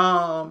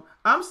 I'm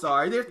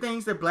sorry. There are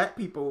things that black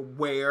people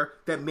wear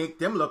that make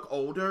them look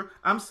older.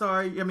 I'm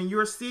sorry. I mean,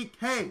 you're a Sikh.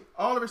 Hey,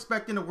 all the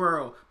respect in the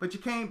world. But you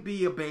can't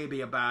be a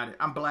baby about it.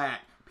 I'm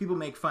black. People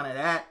make fun of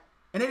that.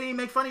 And they didn't even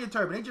make fun of your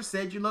turban. They just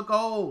said you look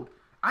old.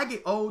 I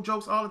get old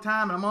jokes all the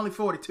time, and I'm only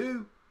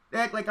 42. They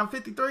act like I'm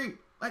 53.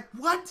 Like,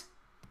 what?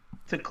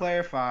 To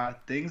clarify,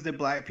 things that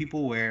black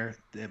people wear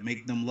that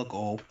make them look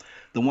old.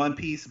 The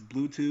one-piece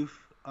Bluetooth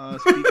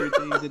speaker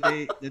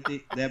things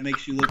that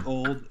makes you look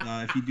old.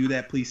 If you do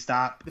that, please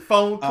stop. The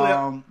phone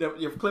clip,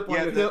 your clip on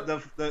your hip.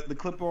 The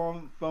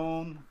clip-on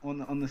phone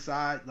on the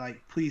side.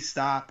 Like, please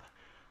stop.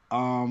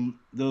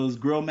 Those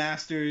Grill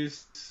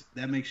Masters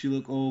that makes you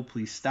look old.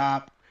 Please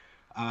stop.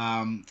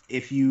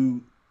 If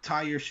you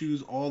tie your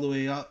shoes all the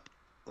way up,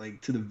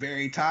 like to the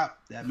very top,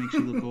 that makes you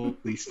look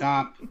old. Please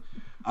stop.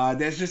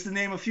 That's just to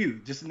name a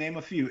few.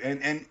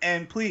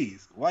 And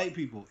please, white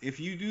people, if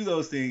you do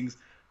those things,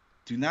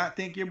 do not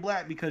think you're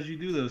black because you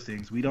do those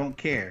things. We don't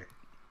care.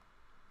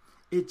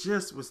 It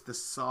just was the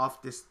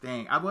softest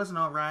thing. I wasn't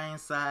on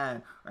Ryan's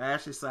side or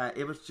Ashley's side.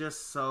 It was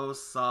just so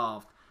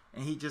soft.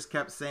 And he just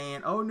kept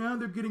saying, oh, now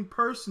they're getting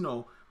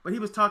personal. But he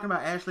was talking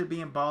about Ashley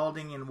being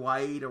balding and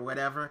white or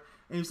whatever.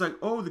 And he's like,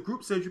 oh, the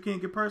group says you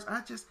can't get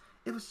personal.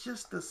 It was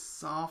just the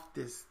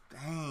softest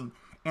thing.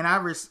 And I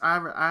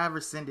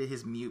rescinded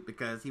his mute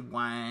because he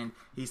whined.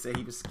 He said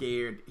he was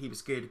scared. He was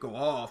scared to go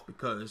off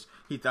because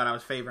he thought I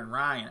was favoring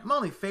Ryan. I'm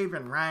only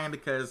favoring Ryan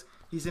because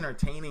he's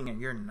entertaining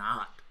and you're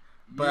not.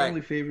 But you're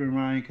only favoring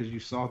Ryan because you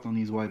soft on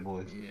these white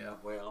boys. Yeah,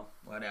 well,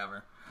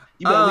 whatever.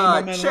 You better leave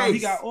my man alone. He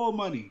got all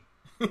money.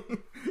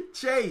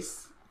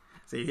 Chase.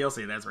 See, he'll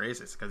say that's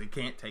racist because he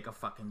can't take a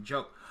fucking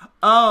joke.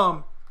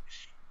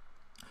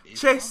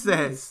 Chase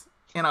says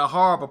in a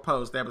horrible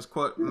post that was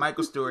quote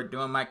Michael Stewart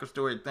doing Michael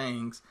Stewart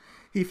things.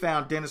 He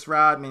found Dennis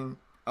Rodman.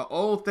 An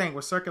old thing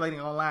was circulating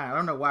online. I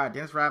don't know why.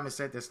 Dennis Rodman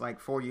said this like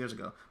 4 years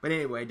ago. But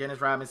anyway,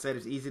 Dennis Rodman said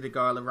it's easy to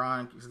guard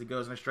LeBron because he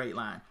goes in a straight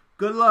line.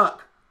 Good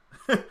luck.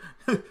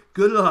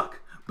 Good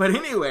luck. But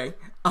anyway,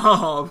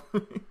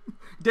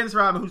 Dennis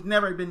Rodman, who's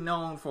never been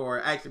known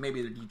for, actually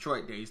maybe the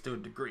Detroit days to a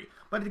degree,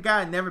 but the guy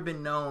had never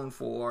been known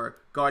for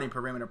guarding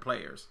perimeter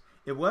players.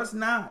 It was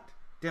not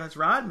Dennis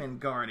Rodman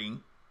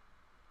guarding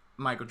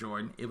Michael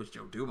Jordan. It was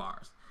Joe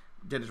Dumars.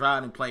 Dennis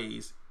Rodman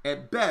plays,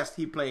 at best,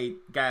 he played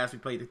guys who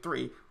played the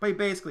three, but he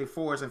basically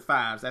 4s and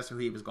 5s. That's who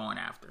he was going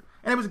after.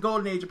 And it was a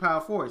golden age of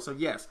power forward, so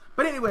yes.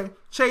 But anyway,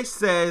 Chase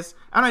says,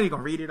 I'm not even going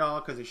to read it all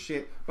because it's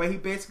shit, but he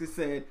basically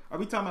said, are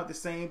we talking about the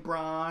same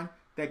Bron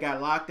that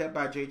got locked up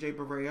by J.J.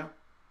 Barea?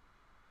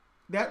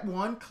 That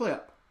one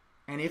clip,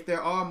 and if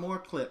there are more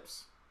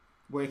clips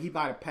where he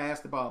might have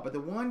passed the ball, but the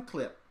one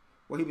clip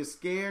where he was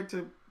scared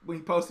when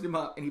he posted him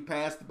up and he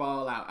passed the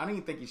ball out, I don't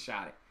even think he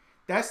shot it.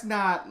 That's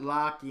not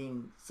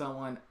locking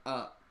someone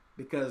up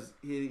because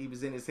he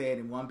was in his head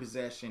in one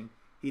possession.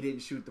 He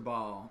didn't shoot the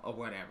ball or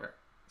whatever.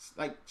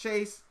 Like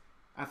Chase,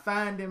 I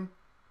find him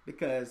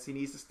because he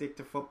needs to stick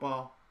to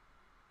football.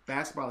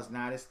 Basketball is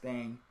not his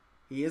thing.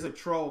 He is a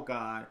troll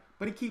god,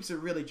 but he keeps it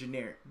really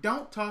generic.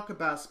 Don't talk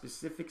about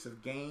specifics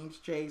of games,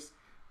 Chase.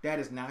 That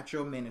is not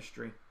your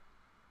ministry.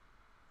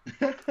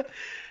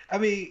 I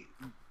mean,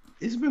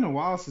 it's been a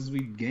while since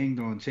we ganged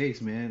on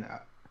Chase, man.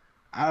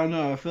 I don't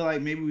know. I feel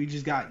like maybe we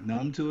just got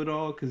numb to it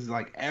all because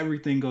like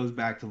everything goes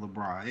back to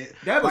LeBron.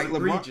 That was like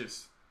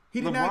egregious.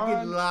 He did not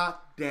get LeBron,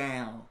 locked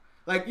down.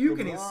 Like you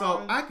can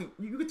insult. LeBron,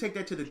 You can take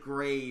that to the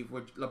grave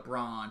with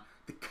LeBron.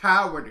 The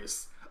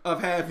cowardice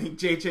of having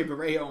JJ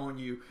Barea on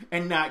you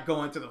and not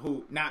going to the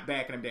hoop, not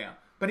backing him down.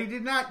 But he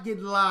did not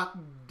get locked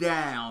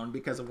down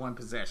because of one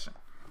possession.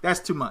 That's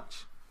too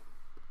much.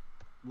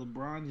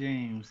 LeBron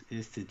James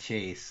is to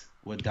Chase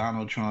what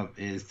Donald Trump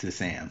is to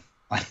Sam.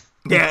 Like,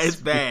 yeah, it's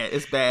bad.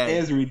 It's bad.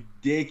 It's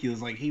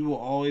ridiculous. Like he will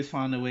always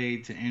find a way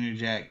to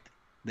interject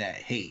that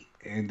hate.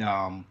 And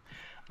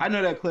I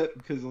know that clip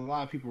because a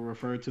lot of people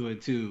refer to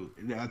it too.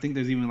 I think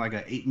there's even like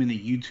an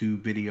 8-minute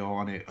YouTube video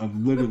on it of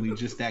literally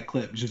just that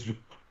clip, just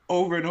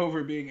over and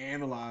over being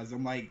analyzed.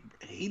 I'm like,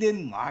 he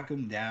didn't lock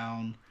him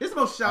down. It's the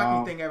most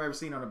shocking thing I've ever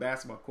seen on a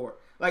basketball court.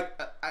 Like,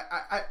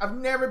 I've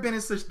never been in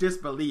such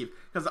disbelief.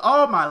 Because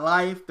all my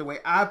life, the way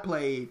I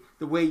played,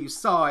 the way you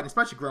saw it,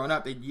 especially growing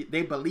up,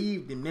 they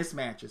believed in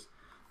mismatches.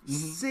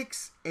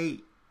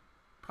 6'8",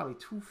 probably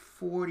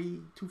 240,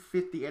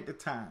 250 at the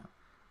time.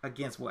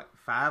 Against what?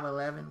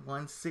 5'11",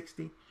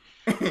 160?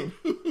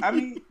 I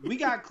mean, we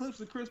got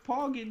clips of Chris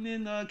Paul getting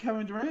in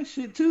Kevin Durant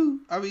shit too.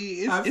 I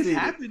mean, it's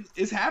happened.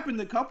 It's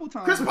happened a couple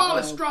times. Chris Paul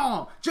is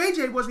strong.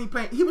 JJ wasn't even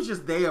playing. He was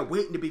just there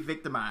waiting to be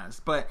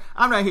victimized. But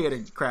I'm not here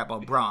to crap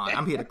on Bron.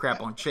 I'm here to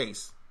crap on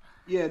Chase.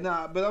 Yeah,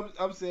 nah. But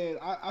I'm saying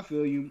I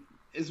feel you.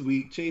 It's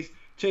weak. Chase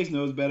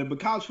knows better. But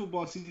college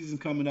football season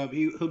coming up.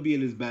 He'll be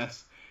at his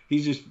best.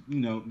 He's just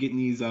getting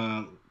these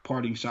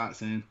parting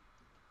shots in.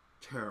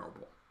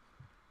 Terrible.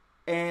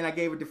 And I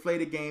gave a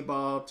deflated game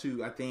ball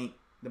to, I think,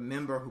 the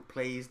member who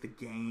plays the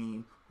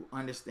game, who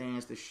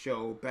understands the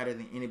show better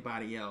than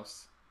anybody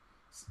else.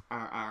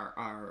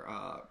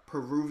 Our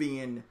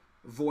Peruvian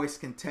voice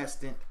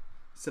contestant,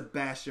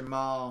 Sebastian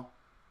Mall.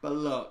 But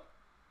look,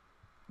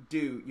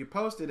 dude, you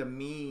posted a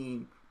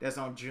meme that's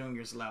on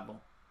Junior's level.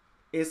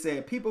 It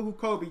said, people who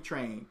Kobe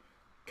trained.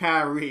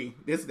 Kyrie.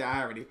 This is the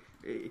irony.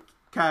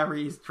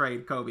 Kyrie's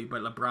trained Kobe,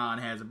 but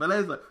LeBron hasn't. But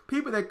let's look.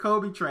 People that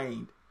Kobe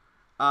trained.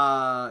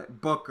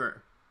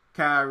 Booker,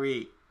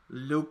 Kyrie,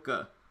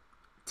 Luka,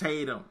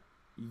 Tatum,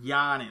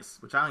 Giannis,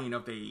 which I don't even know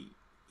if he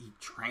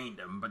trained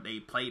them, but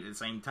they played at the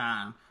same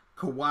time.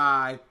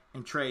 Kawhi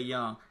and Trae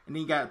Young. And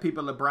then you got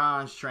people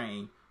LeBron's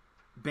trained.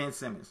 Ben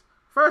Simmons.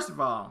 First of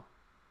all,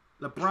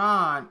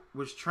 LeBron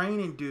was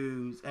training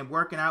dudes and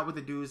working out with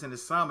the dudes in the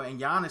summer,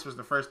 and Giannis was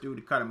the first dude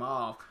to cut him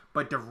off.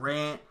 But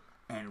Durant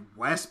and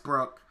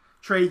Westbrook,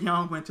 Trae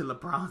Young went to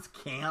LeBron's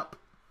camp.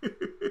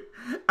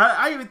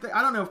 I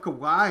don't know if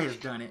Kawhi has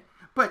done it,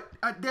 but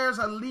there's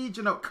a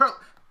legion of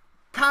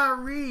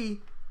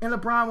Kyrie and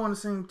LeBron were on the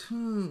same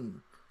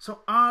team, so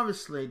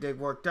obviously they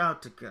worked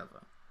out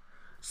together.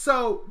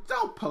 So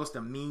don't post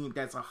a meme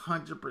that's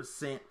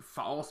 100%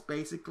 false,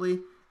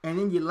 basically, and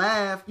then you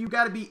laugh. You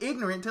got to be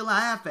ignorant to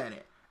laugh at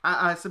it.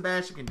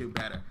 Sebastian can do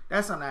better.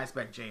 That's something I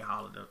expect Jay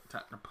Holler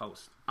to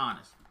post.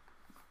 Honest.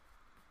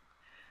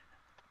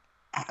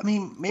 I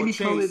mean, maybe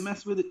COVID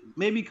messed with it.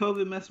 Maybe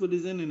COVID messed with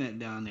his internet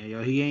down there,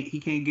 yo. He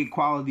can't get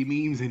quality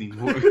memes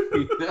anymore.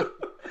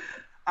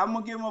 I'm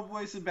gonna give my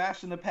boy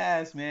Sebastian a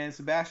pass, man.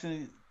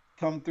 Sebastian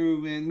come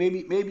through, man.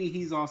 Maybe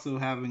he's also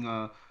having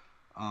a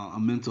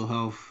mental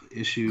health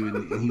issue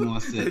and he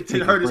wants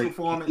to hurt his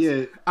performance.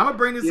 Yeah, I'm gonna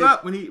bring this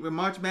up with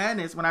March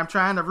Madness when I'm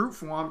trying to root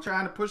for him. I'm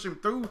trying to push him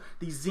through.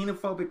 These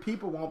xenophobic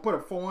people won't put a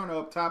foreigner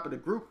up top of the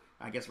group.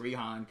 I guess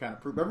Rihan kind of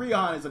proved, but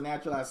Rihan is a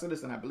naturalized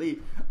citizen, I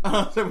believe.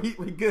 So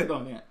we good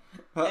on that.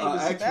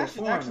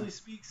 Sebastian actually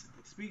speaks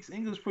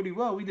English pretty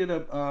well. We did a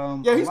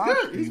he's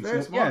good. He's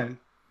very smart.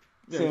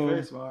 Yeah, he's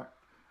very smart,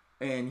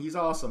 and he's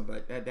awesome.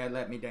 But that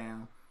let me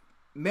down.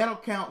 Medal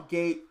count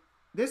gate.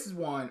 This is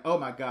one. Oh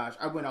my gosh,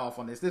 I went off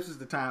on this. This is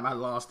the time I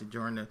lost it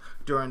during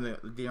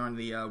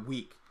the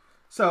week.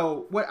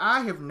 So what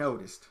I have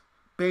noticed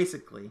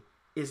basically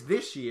is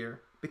this year,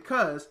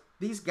 because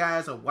these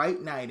guys are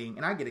white knighting,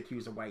 and I get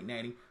accused of white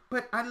knighting,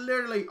 but I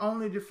literally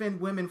only defend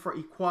women for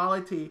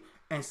equality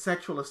and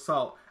sexual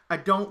assault. I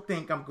don't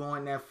think I'm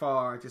going that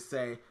far to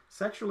say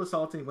sexual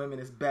assaulting women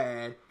is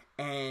bad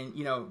and,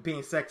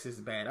 being sexist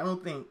is bad. I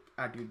don't think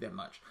I do that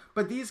much.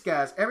 But these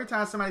guys, every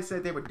time somebody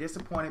said they were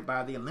disappointed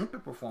by the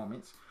Olympic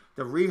performance,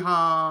 the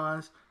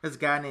Rehans, there's a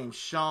guy named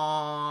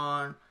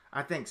Sean,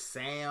 I think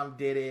Sam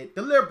did it.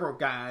 The liberal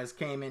guys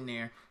came in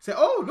there, said,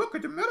 "Oh, look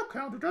at the medal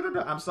count." Da, da,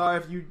 da. I'm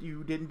sorry if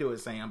you didn't do it,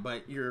 Sam,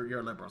 but you're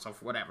a liberal, so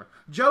whatever.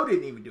 Joe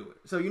didn't even do it,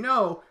 so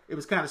it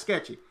was kind of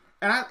sketchy.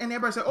 And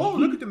everybody said, "Oh,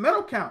 look at the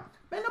medal count."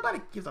 Man, nobody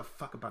gives a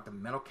fuck about the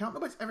medal count.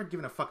 Nobody's ever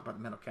given a fuck about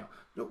the medal count.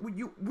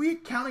 We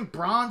counting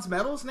bronze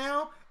medals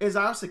now as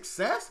our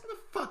success? Get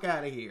the fuck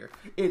out of here.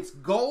 It's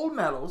gold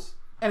medals.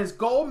 And it's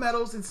gold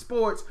medals in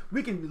sports.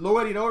 We can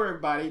lord it over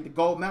everybody, the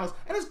gold medals.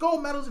 And it's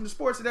gold medals in the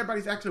sports that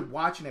everybody's actually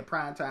watching at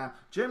prime time.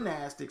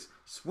 Gymnastics,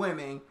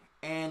 swimming,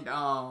 and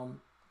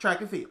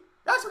track and field.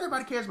 That's what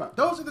everybody cares about.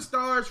 Those are the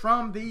stars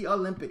from the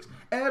Olympics.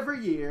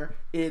 Every year,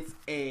 it's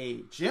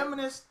a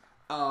gymnast,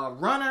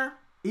 runner.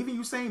 Even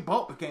Usain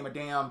Bolt became a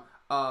damn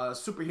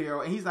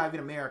superhero, and he's not even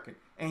American.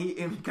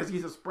 And because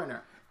he's a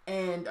sprinter.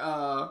 And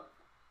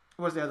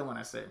What's the other one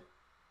I said?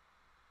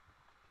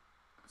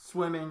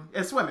 Swimming.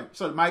 It's swimming.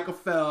 So Michael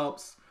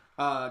Phelps,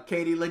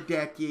 Katie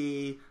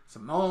Ledecky,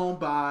 Simone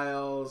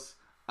Biles,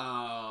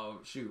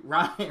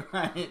 Ryan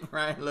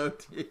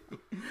Lochte.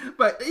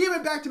 But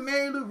even back to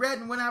Mary Lou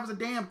Retton when I was a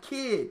damn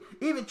kid.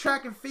 Even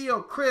track and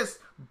field, Chris,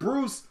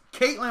 Bruce,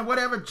 Caitlyn,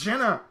 whatever,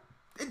 Jenner.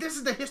 This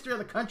is the history of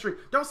the country.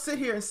 Don't sit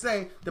here and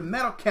say the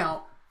medal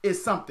count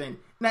is something.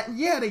 Now,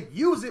 yeah, they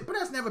use it, but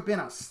that's never been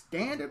a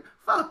standard.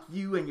 Fuck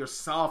you and your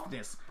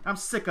softness. I'm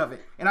sick of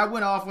it. And I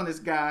went off on this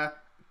guy,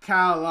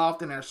 Kyle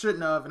Lofton, and I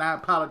shouldn't have, and I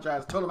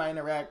apologize. Told him I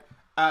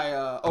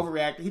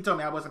overreacted. He told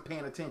me I wasn't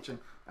paying attention.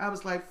 I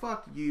was like,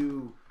 fuck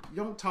you.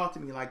 Don't talk to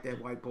me like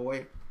that, white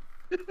boy.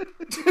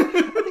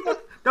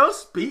 Don't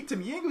speak to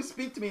me. You ain't gonna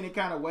speak to me in any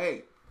kind of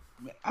way.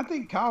 I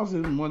think Kyle's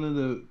in one of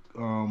the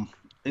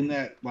in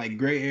that like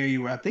gray area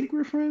where I think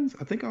we're friends.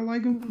 I think I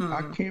like him. Mm-hmm.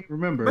 I can't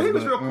remember. But he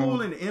was real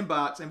cool in the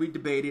inbox, and we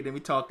debated and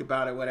we talked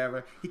about it,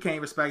 whatever. He can't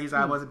respect. He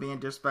said I wasn't being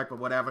disrespectful,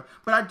 whatever.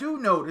 But I do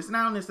notice, and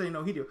I don't necessarily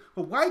know he do,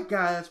 but white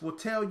guys will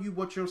tell you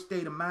what your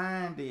state of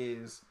mind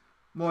is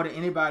more than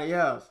anybody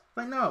else.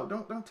 Like, no,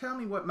 don't tell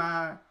me what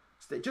my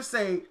state. Just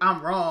say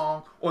I'm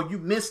wrong or you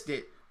missed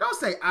it. Don't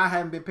say I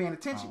haven't been paying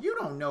attention. You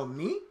don't know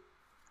me.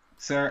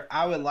 Sir,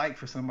 I would like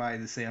for somebody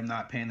to say I'm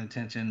not paying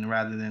attention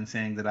rather than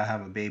saying that I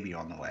have a baby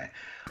on the way.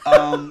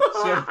 But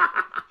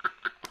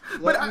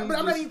I'm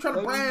not even trying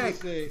to brag.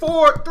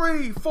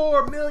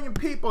 4 million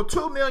people,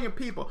 2 million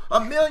people,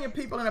 1 million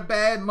people in a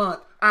bad month.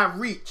 I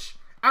reach.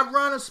 I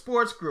run a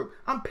sports group.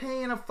 I'm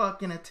paying a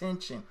fucking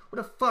attention.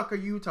 What the fuck are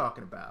you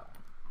talking about?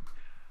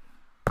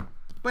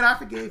 But I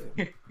forgave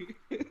him.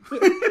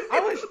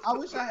 I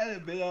wish I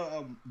had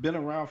been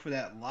around for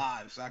that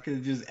live, so I could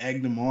have just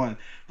egged him on.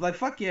 Like,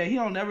 fuck yeah, he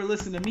don't never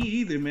listen to me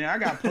either, man. I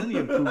got plenty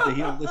of proof that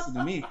he don't listen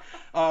to me.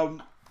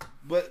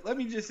 But let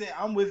me just say,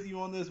 I'm with you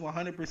on this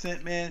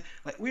 100%, man.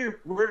 Like,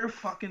 we're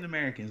fucking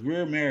Americans.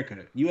 We're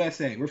America,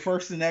 USA. We're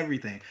first in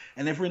everything.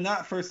 And if we're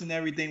not first in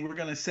everything, we're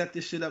gonna set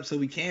this shit up so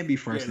we can be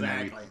first in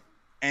everything.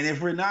 And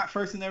if we're not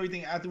first in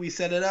everything after we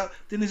set it up,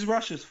 then it's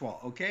Russia's fault,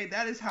 okay?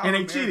 That is how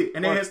America cheated,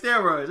 and works. They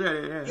had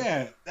steroids.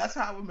 Yeah, that's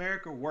how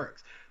America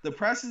works. The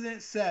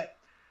precedent set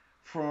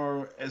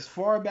for as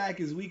far back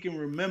as we can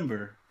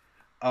remember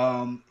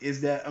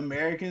is that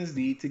Americans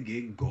need to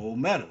get gold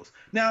medals.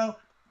 Now,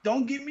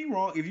 don't get me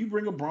wrong. If you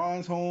bring a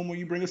bronze home or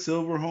you bring a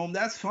silver home,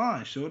 that's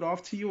fine. Show it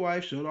off to your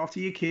wife. Show it off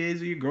to your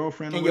kids or your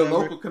girlfriend or whatever. Your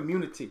local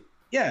community.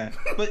 Yeah,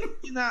 but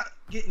you're not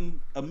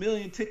getting 1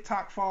 million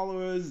TikTok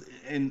followers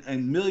and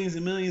millions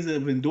and millions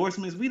of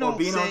endorsements. We don't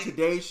being on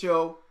Today's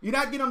Show. You're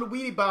not getting on the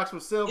Wheatie Box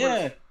with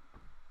silver.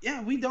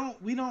 Yeah. We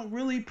don't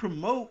really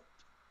promote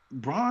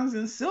bronze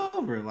and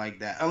silver like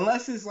that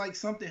unless it's like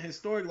something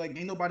historic, like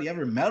ain't nobody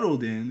ever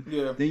medaled in.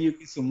 Yeah. Then you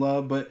get some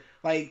love, but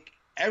like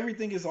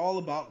everything is all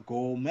about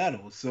gold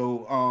medals.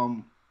 So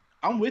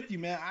I'm with you,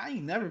 man. I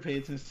ain't never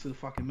paid attention to the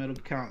fucking medal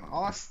count.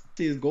 All I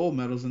see is gold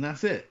medals, and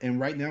that's it. And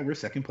right now, we're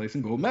second place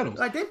in gold medals.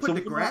 Like, they put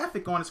the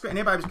graphic on the screen, and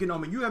everybody was getting on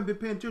me. You haven't been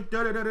paying attention,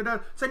 da-da-da-da-da.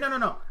 Say,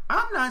 no.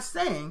 I'm not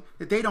saying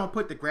that they don't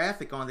put the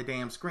graphic on the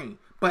damn screen.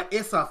 But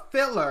it's a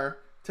filler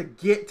to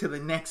get to the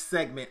next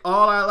segment.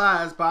 All our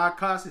lives, Bob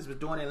Costas was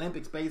doing the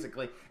Olympics,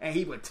 basically. And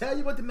he would tell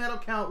you what the medal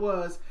count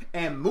was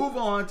and move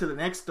on to the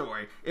next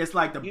story. It's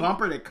like the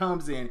bumper that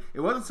comes in.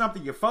 It wasn't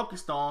something you're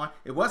focused on.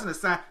 It wasn't a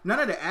sign. None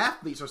of the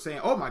athletes are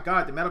saying, oh my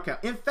God, the medal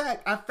count. In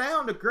fact, I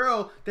found a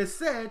girl that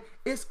said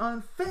it's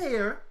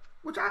unfair,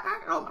 which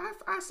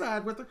I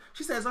side with her.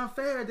 She says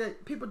unfair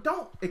that people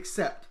don't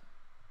accept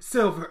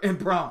silver and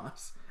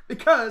bronze.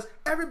 Because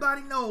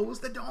everybody knows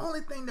that the only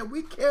thing that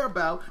we care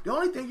about, the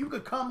only thing you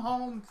could come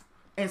home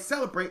and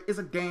celebrate is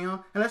a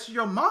damn, unless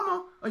your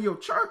mama or your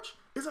church,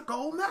 is a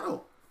gold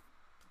medal.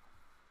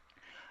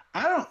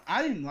 I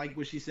didn't like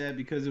what she said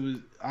because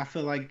I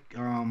feel like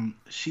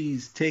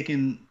she's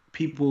taking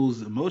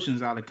people's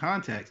emotions out of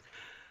context.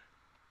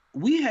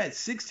 We had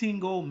 16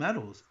 gold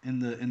medals in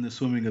the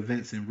swimming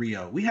events in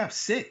Rio. We have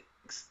 6.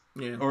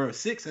 Yeah. Or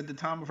 6 at the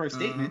time of her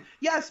statement.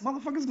 Yes,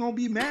 motherfuckers gonna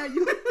be mad.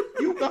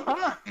 You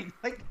behind.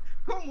 Like,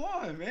 come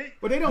on, man.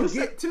 But they don't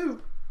get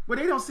to. What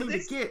they don't seem to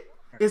get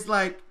is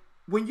like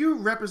when you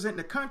represent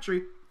the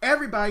country,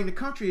 everybody in the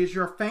country is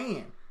your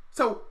fan.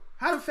 So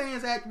how do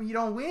fans act when you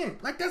don't win?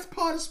 Like, that's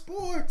part of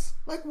sports.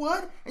 Like,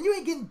 what? And you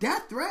ain't getting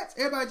death threats.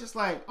 Everybody just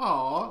like,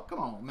 oh, come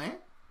on, man.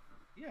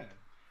 Yeah.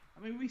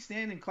 I mean, we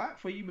stand and clap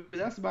for you, but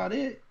that's about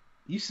it.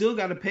 You still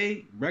got to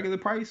pay regular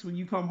price when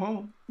you come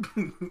home.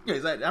 Yeah,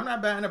 it's like, I'm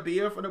not buying a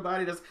beer for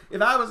nobody.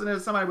 If I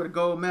was somebody with a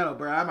gold medal,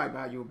 bro, I might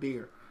buy you a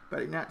beer.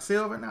 But not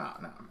silver, no.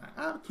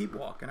 I'll keep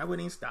walking. I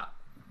wouldn't even stop.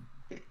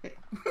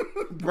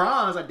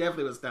 Bronze, I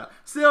definitely would stop.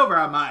 Silver,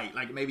 I might.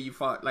 Like, maybe you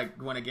fought,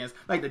 like, went against,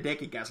 like, the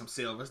Decky got some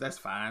silvers. That's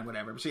fine,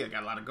 whatever. But she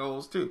got a lot of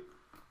golds, too.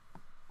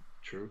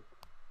 True.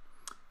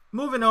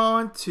 Moving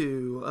on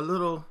to a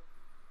little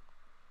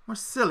more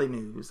silly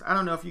news. I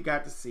don't know if you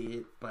got to see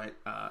it, but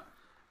I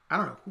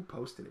don't know who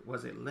posted it.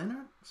 Was it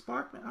Leonard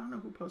Sparkman? I don't know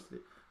who posted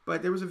it.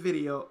 But there was a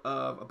video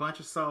of a bunch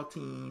of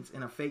saltines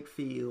in a fake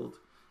field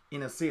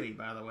in a city,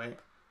 by the way,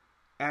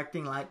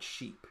 acting like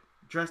sheep,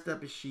 dressed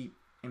up as sheep,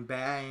 and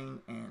bang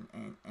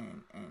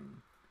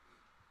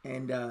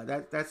and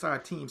that's our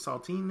team.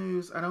 Saltine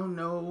News. I don't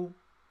know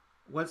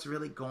what's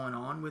really going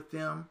on with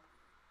them.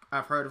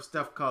 I've heard of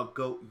stuff called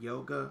goat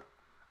yoga.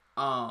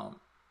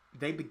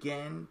 They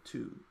begin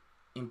to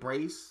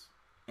embrace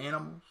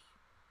animals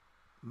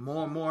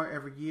more and more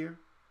every year,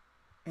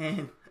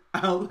 and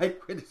I don't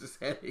like where this is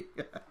heading.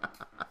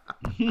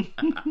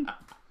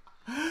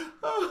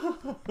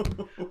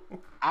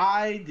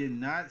 I did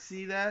not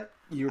see that.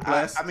 You were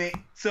blessed. I mean,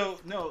 so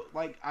no,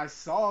 like I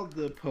saw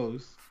the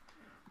post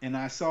and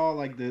I saw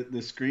like the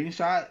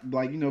screenshot,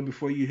 like, you know,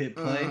 before you hit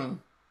play. Mm-hmm.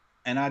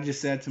 And I just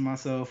said to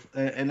myself,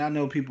 and I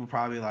know people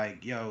probably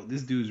like, yo,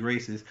 this dude's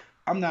racist.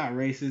 I'm not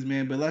racist,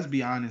 man, but let's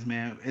be honest,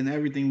 man. In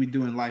everything we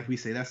do in life, we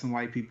say that's some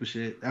white people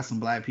shit, that's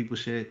some black people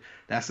shit,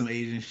 that's some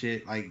Asian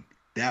shit. Like,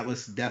 that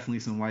was definitely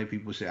some white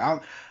people shit. I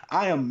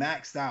am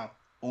maxed out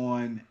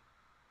on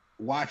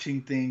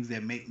watching things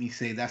that make me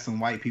say that's some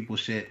white people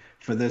shit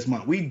for this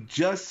month. We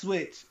just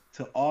switched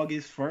to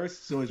August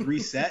 1st, so it's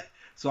reset.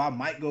 So I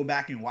might go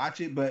back and watch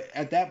it, but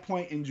at that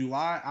point in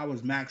July, I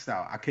was maxed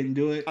out. I couldn't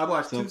do it. I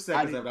watched 2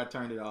 seconds of it. I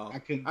turned it off.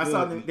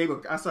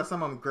 I saw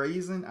some of them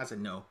grazing. I said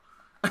no,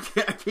 I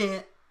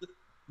can't.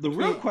 The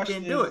real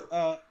question is,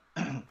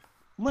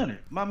 Leonard,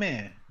 my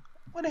man,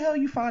 where the hell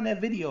you find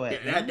that video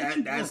at?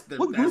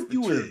 What group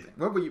you in?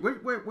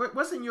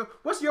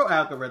 What's your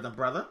algorithm,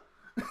 brother?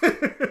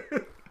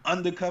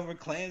 Undercover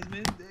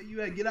Klansman, you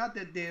gotta get out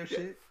that damn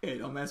shit. Hey,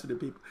 don't mess with the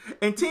people.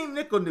 And Team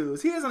Nickel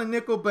news. He isn't a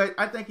nickel, but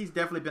I think he's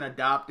definitely been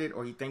adopted,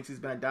 or he thinks he's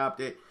been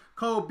adopted.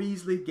 Cole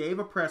Beasley gave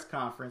a press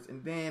conference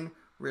and then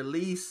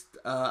released.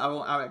 I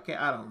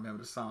don't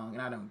remember the song,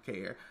 and I don't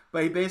care.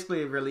 But he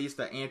basically released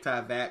an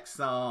anti-vax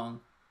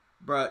song.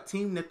 Bruh,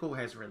 Team Nickel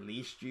has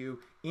released you.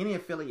 Any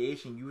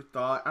affiliation you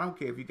thought, I don't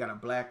care if you got a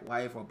black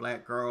wife or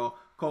black girl.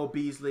 Cole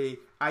Beasley,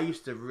 I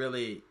used to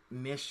really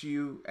miss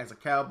you as a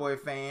Cowboy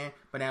fan,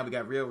 but now we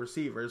got real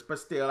receivers. But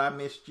still, I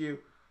missed you.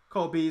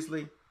 Cole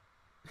Beasley,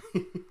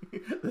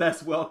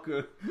 let's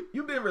welcome.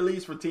 You've been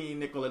released for Team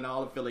Nickel and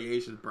all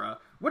affiliations, bro.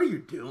 What are you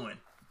doing?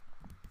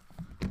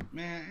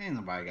 Man, ain't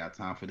nobody got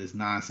time for this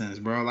nonsense,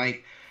 bro.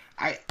 Like,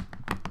 I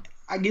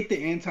get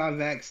the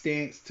anti-vax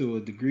stance to a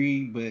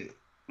degree, but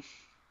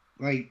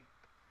like,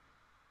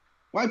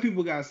 white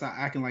people gotta stop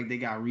acting like they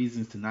got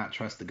reasons to not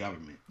trust the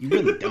government. You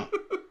really don't.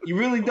 You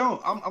really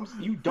don't.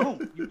 You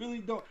don't. You really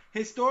don't.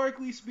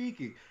 Historically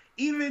speaking,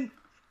 even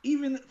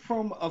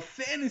from a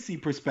fantasy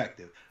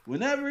perspective,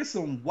 whenever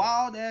some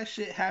wild ass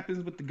shit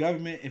happens with the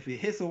government, if it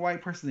hits a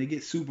white person, they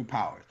get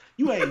superpowers.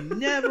 You ain't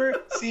never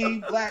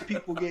seen black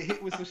people get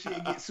hit with some shit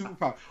and get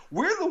superpowers.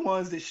 We're the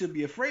ones that should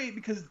be afraid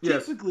because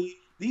typically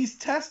these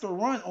tests are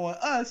run on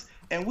us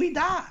and we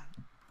die.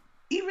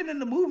 Even in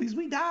the movies,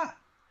 we die.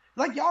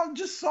 Like, y'all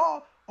just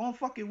saw on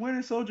fucking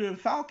Winter Soldier and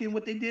Falcon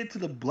what they did to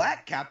the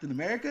black Captain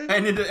America.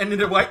 And then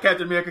the white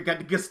Captain America got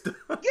the good stuff.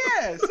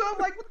 Yeah, so I'm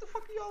like, what the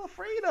fuck are y'all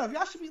afraid of?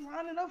 Y'all should be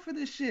lining up for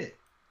this shit.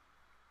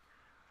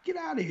 Get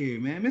out of here,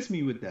 man. Miss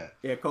me with that.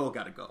 Yeah, Cole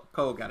gotta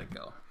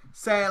go.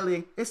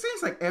 Sadly, it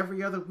seems like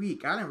every other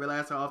week. I didn't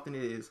realize how often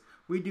it is.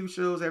 We do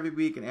shows every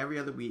week, and every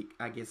other week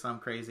I get some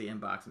crazy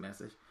inbox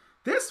message.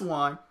 This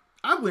one,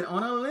 I went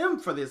on a limb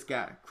for this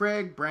guy,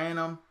 Craig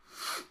Branham.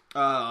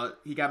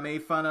 He got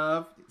made fun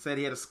of. Said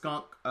he had a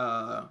skunk,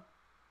 and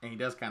he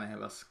does kind of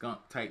have a skunk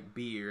type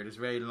beard. It's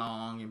very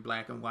long and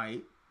black and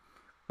white.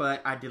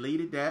 But I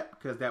deleted that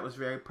because that was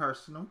very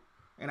personal,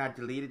 and I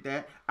deleted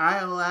that. I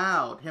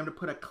allowed him to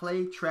put a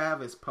Clay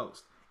Travis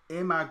post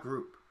in my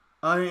group,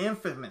 an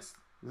infamous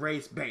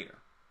race baiter.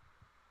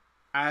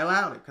 I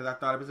allowed it because I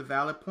thought it was a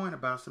valid point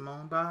about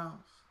Simone Biles.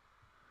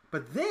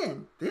 But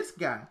then this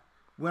guy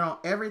went on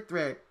every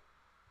thread,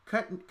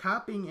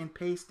 copying and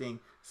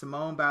pasting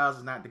Simone Biles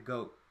is not the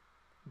GOAT,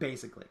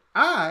 basically.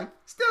 I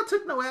still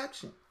took no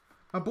action.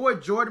 My boy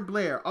Jordan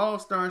Blair,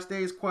 all-star,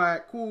 stays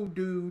quiet, cool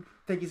dude.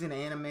 Think he's in the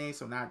anime,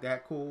 so not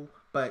that cool,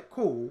 but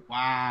cool.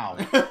 Wow.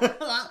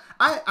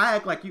 I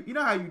act like you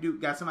know how you do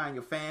got somebody in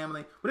your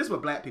family? Well, this is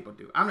what black people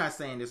do. I'm not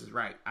saying this is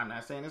right.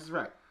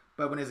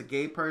 But when there's a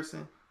gay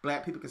person,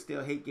 black people can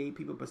still hate gay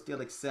people, but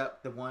still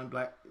accept the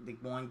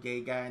one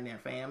gay guy in their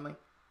family.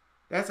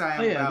 That's how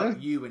I am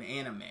about you in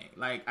anime.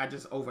 Like, I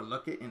just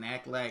overlook it and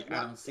act like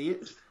I don't see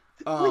it.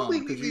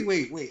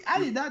 Wait. I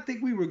did not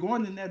think we were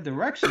going in that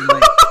direction.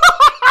 Like,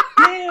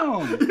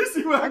 damn. You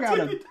see what I got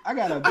a baby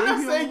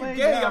on the way.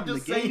 Gay. I'm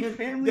just saying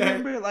family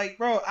member. Like,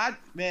 bro, I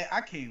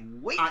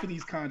can't wait for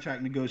these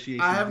contract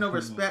negotiations. I have no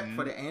respect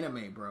for the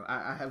anime, bro.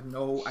 I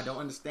don't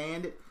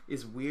understand it.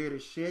 It's weird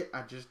as shit.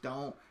 I just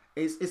don't.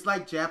 It's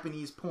like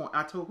Japanese porn.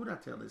 Who did I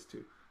tell this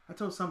to? I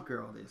told some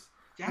girl this.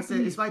 I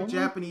said it's like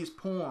Japanese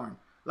porn.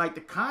 Like,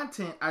 the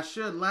content I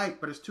should like,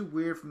 but it's too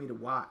weird for me to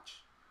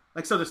watch.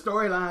 Like, so the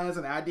storylines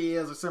and the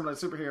ideas are similar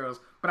to superheroes,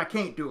 but I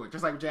can't do it.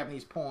 Just like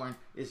Japanese porn,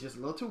 it's just a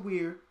little too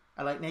weird.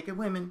 I like naked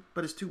women,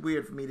 but it's too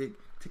weird for me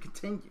to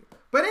continue.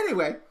 But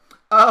anyway,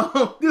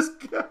 this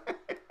guy,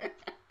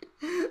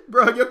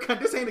 bro,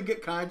 this ain't a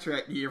good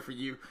contract year for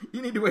you.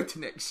 You need to wait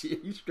till next year.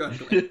 You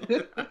struggling.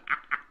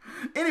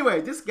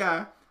 Anyway, this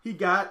guy he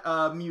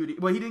got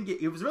muted. Well, he didn't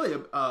get. It was really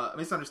a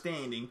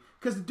misunderstanding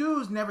because the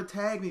dudes never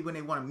tag me when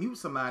they want to mute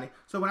somebody.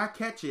 So when I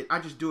catch it, I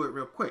just do it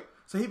real quick.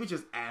 So he was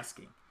just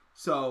asking.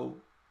 So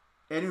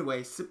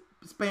anyway,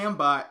 spam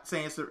bot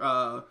saying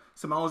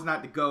Simone's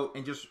not the GOAT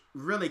and just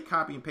really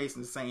copy and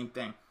pasting the same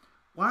thing.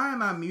 Why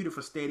am I muted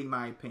for stating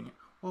my opinion?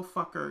 Well,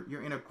 fucker,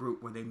 you're in a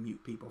group where they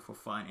mute people for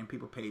fun and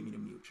people paid me to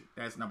mute you.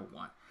 That's number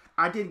one.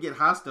 I didn't get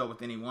hostile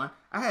with anyone.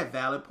 I had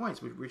valid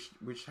points,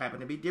 which happen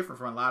to be different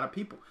from a lot of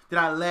people that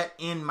I let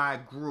in my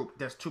group.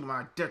 That's to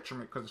my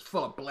detriment because it's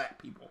full of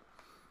black people.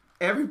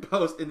 Every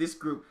post in this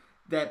group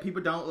that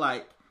people don't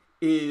like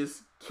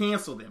is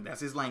cancel them.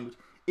 That's his language.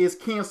 Is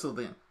cancel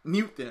them.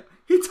 Mute them.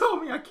 He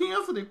told me I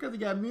canceled him because he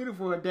got muted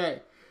for a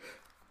day.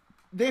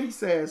 Then he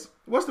says,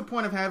 what's the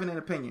point of having an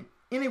opinion?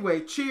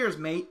 Anyway, cheers,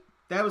 mate.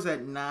 That was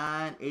at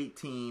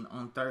 9:18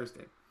 on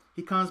Thursday.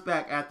 He comes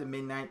back after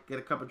midnight, get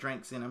a couple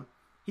drinks in him.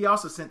 He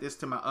also sent this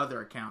to my other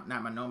account,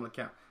 not my normal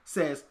account.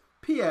 Says,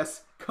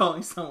 P.S.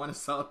 calling someone a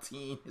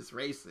saltine is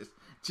racist.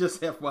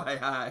 Just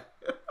FYI.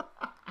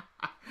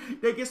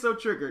 They get so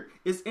triggered.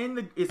 It's in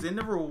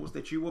the rules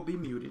that you will be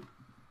muted.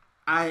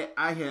 I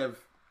have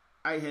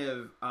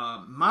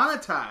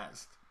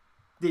monetized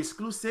the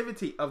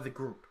exclusivity of the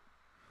group.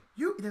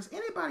 Does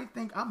anybody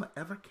think I'm gonna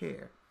ever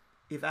care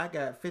if I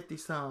got 50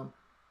 some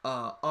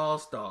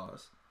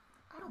all-stars?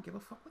 I don't give a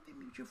fuck what they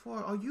mute you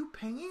for. Are you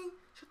paying?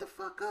 Shut the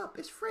fuck up.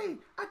 It's free.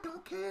 I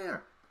don't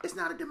care. It's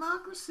not a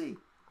democracy.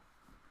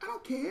 I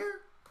don't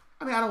care.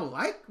 I mean, I don't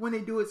like when they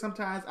do it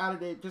sometimes out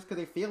of it just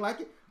because they feel like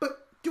it.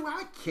 But do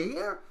I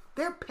care?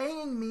 They're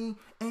paying me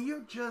and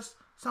you're just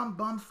some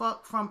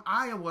bumfuck from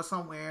Iowa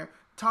somewhere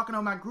talking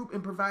on my group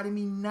and providing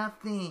me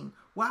nothing.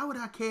 Why would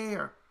I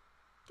care?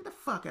 Get the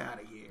fuck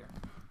out of here.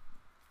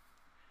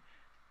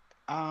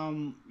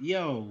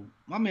 Yo,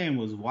 my man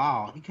was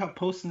wild. He kept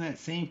posting that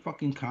same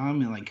fucking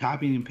comment, like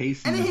copying and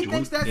pasting. And then he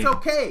thinks that's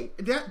okay.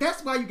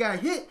 That's why you got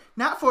hit,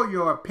 not for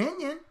your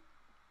opinion.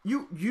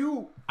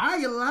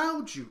 I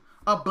allowed you,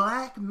 a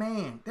black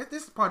man.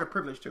 This is part of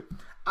privilege too.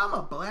 I'm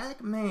a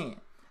black man.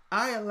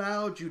 I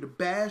allowed you to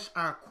bash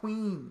our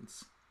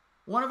queens,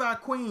 one of our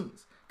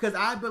queens, because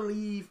I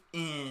believe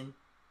in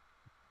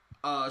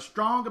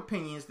strong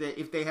opinions that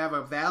if they have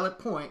a valid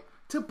point,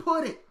 to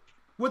put it.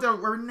 With a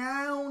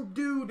renowned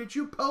dude that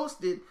you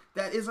posted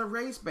that is a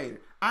race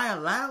baiter. I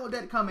allowed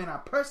that to come in. I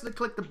personally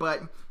clicked the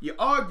button. You're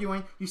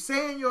arguing. You're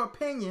saying your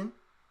opinion.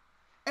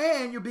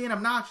 And you're being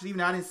obnoxious. Even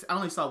though I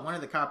only saw one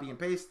of the copy and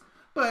paste.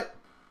 And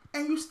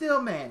you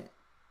still mad.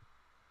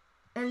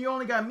 And you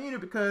only got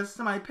muted because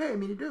somebody paid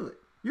me to do it.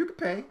 You can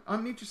pay.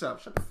 Unmute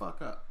yourself. Shut the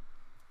fuck up.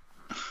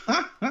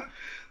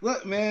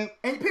 Look, man.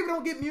 And people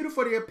don't get muted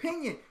for their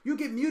opinion. You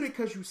get muted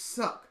because you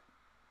suck.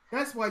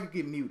 That's why you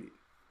get muted.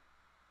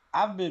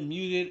 I've been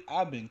muted.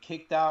 I've been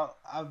kicked out.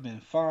 I've been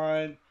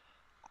fined.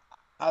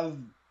 I've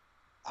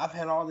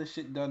had all this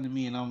shit done to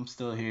me, and I'm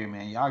still here,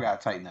 man. Y'all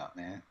gotta tighten up,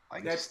 man.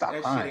 Like, stop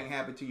that lying. Shit ain't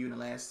happened to you in the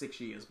last 6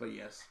 years, but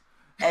yes.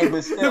 Hey,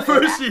 but still, the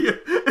first year.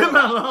 It's been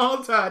a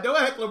long time. Don't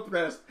act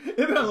oppressed.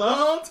 It's been a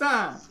long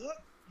time.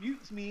 Zuck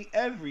mutes me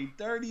every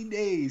 30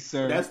 days,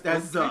 sir. That's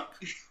Zuck.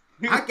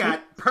 I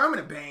got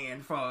permanent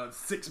ban for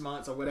 6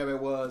 months or whatever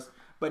it was,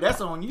 but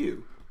that's on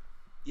you.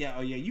 Yeah,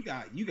 oh yeah, you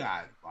got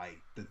like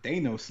the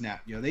Thanos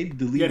snap, yo. They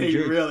deleted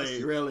your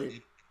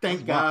really.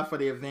 Thank God for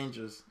the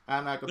Avengers.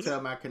 I'm not gonna tell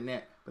my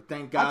connect, but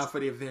thank God for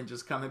the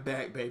Avengers coming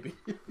back, baby.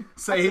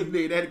 Save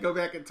me. They had to go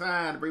back in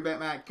time to bring back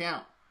my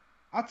account.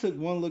 I took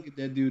one look at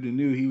that dude and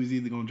knew he was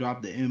either gonna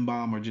drop the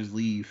N-bomb or just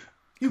leave.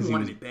 He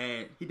wanted it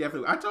bad. He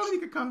definitely. I told him he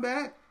could come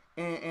back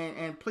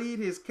and plead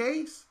his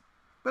case.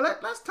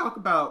 But let's talk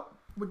about.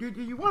 Do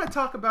you want to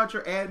talk about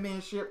your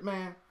admin shit,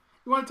 man?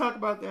 You want to talk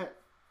about that?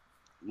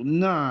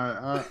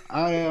 Nah,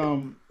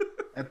 I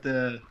at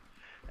the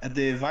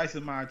advice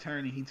of my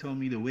attorney, he told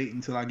me to wait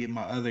until I get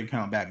my other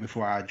account back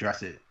before I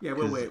address it. Yeah,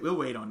 we'll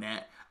wait on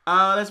that.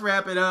 Let's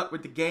wrap it up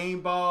with the game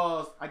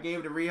balls. I gave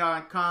it to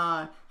Rihan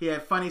Khan. He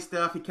had funny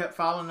stuff. He kept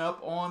following up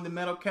on the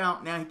metal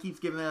count. Now he keeps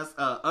giving us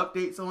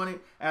updates on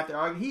it after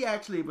arguing. He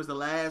actually was the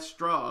last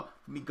straw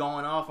for me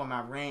going off on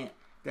my rant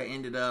that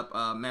ended up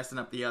messing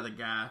up the other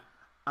guy.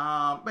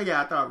 But yeah,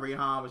 I thought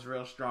Rihan was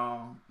real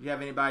strong. You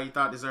have anybody you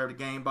thought deserved a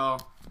game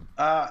ball?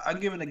 I'm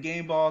giving a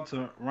game ball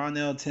to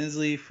Ronell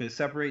Tinsley for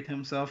separating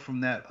himself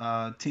from that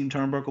Team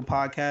Turnbuckle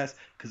podcast,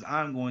 because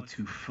I'm going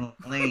to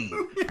flame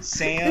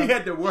Sam. He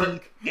had to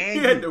work. He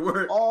had to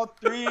work. All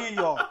three of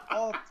y'all.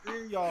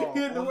 He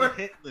had to work.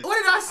 What did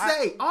I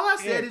say? All I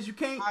said is you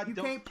can't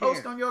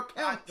post on your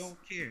account. I don't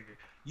care.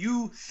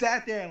 You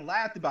sat there and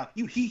laughed about it.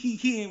 You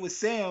he with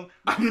Sam.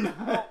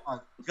 Oh my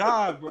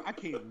God, bro. I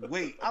can't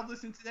wait. I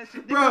listened to that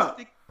shit.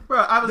 Bro,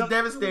 I was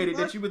devastated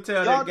that you would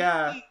tell that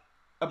guy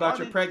about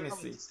your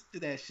pregnancy. To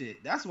that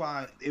shit. That's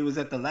why it was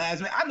at the last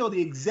minute. I know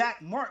the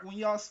exact mark when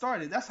y'all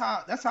started. That's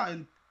how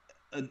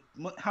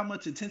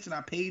much attention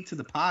I paid to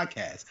the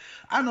podcast.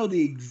 I know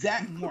the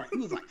exact mark. It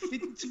was like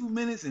 52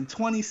 minutes and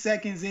 20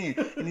 seconds in.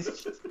 And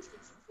it's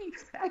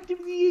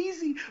actively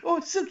easy. Oh,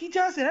 Silky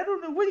Johnson, I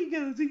don't know what he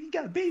goes. He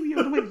got a baby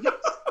on the way.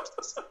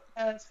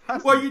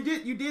 Well, you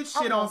did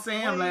shit on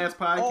Sam last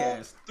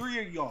podcast. All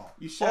 3 of y'all.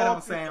 You shit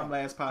on Sam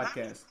last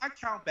podcast. I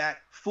count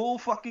back full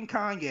fucking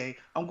Kanye.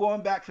 I'm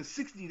going back for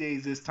 60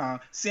 days this time.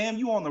 Sam,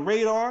 you on the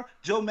radar.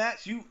 Joe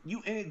Max, you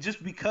in it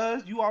just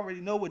because you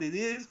already know what it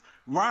is.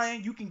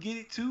 Ryan, you can get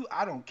it too.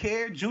 I don't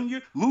care.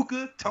 Junior,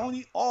 Luca,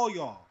 Tony, all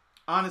y'all.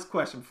 Honest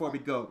question before we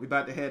go. We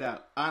about to head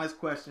out. Honest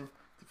question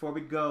before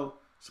we go.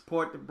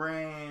 Support the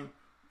brand.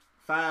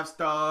 5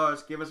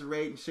 stars. Give us a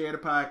rate and share the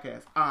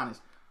podcast.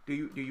 Honest. Do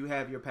you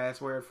have your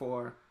password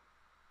for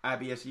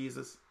IBS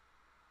Jesus?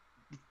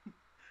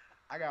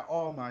 I got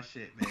all my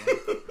shit, man.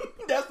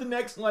 That's the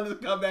next one to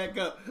come back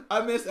up.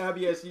 I miss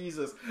IBS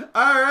Jesus.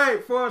 All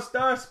right, for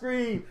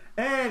Starscream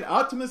and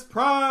Optimus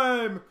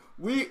Prime,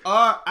 we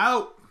are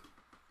out.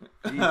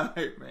 All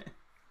right, man.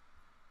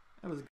 That was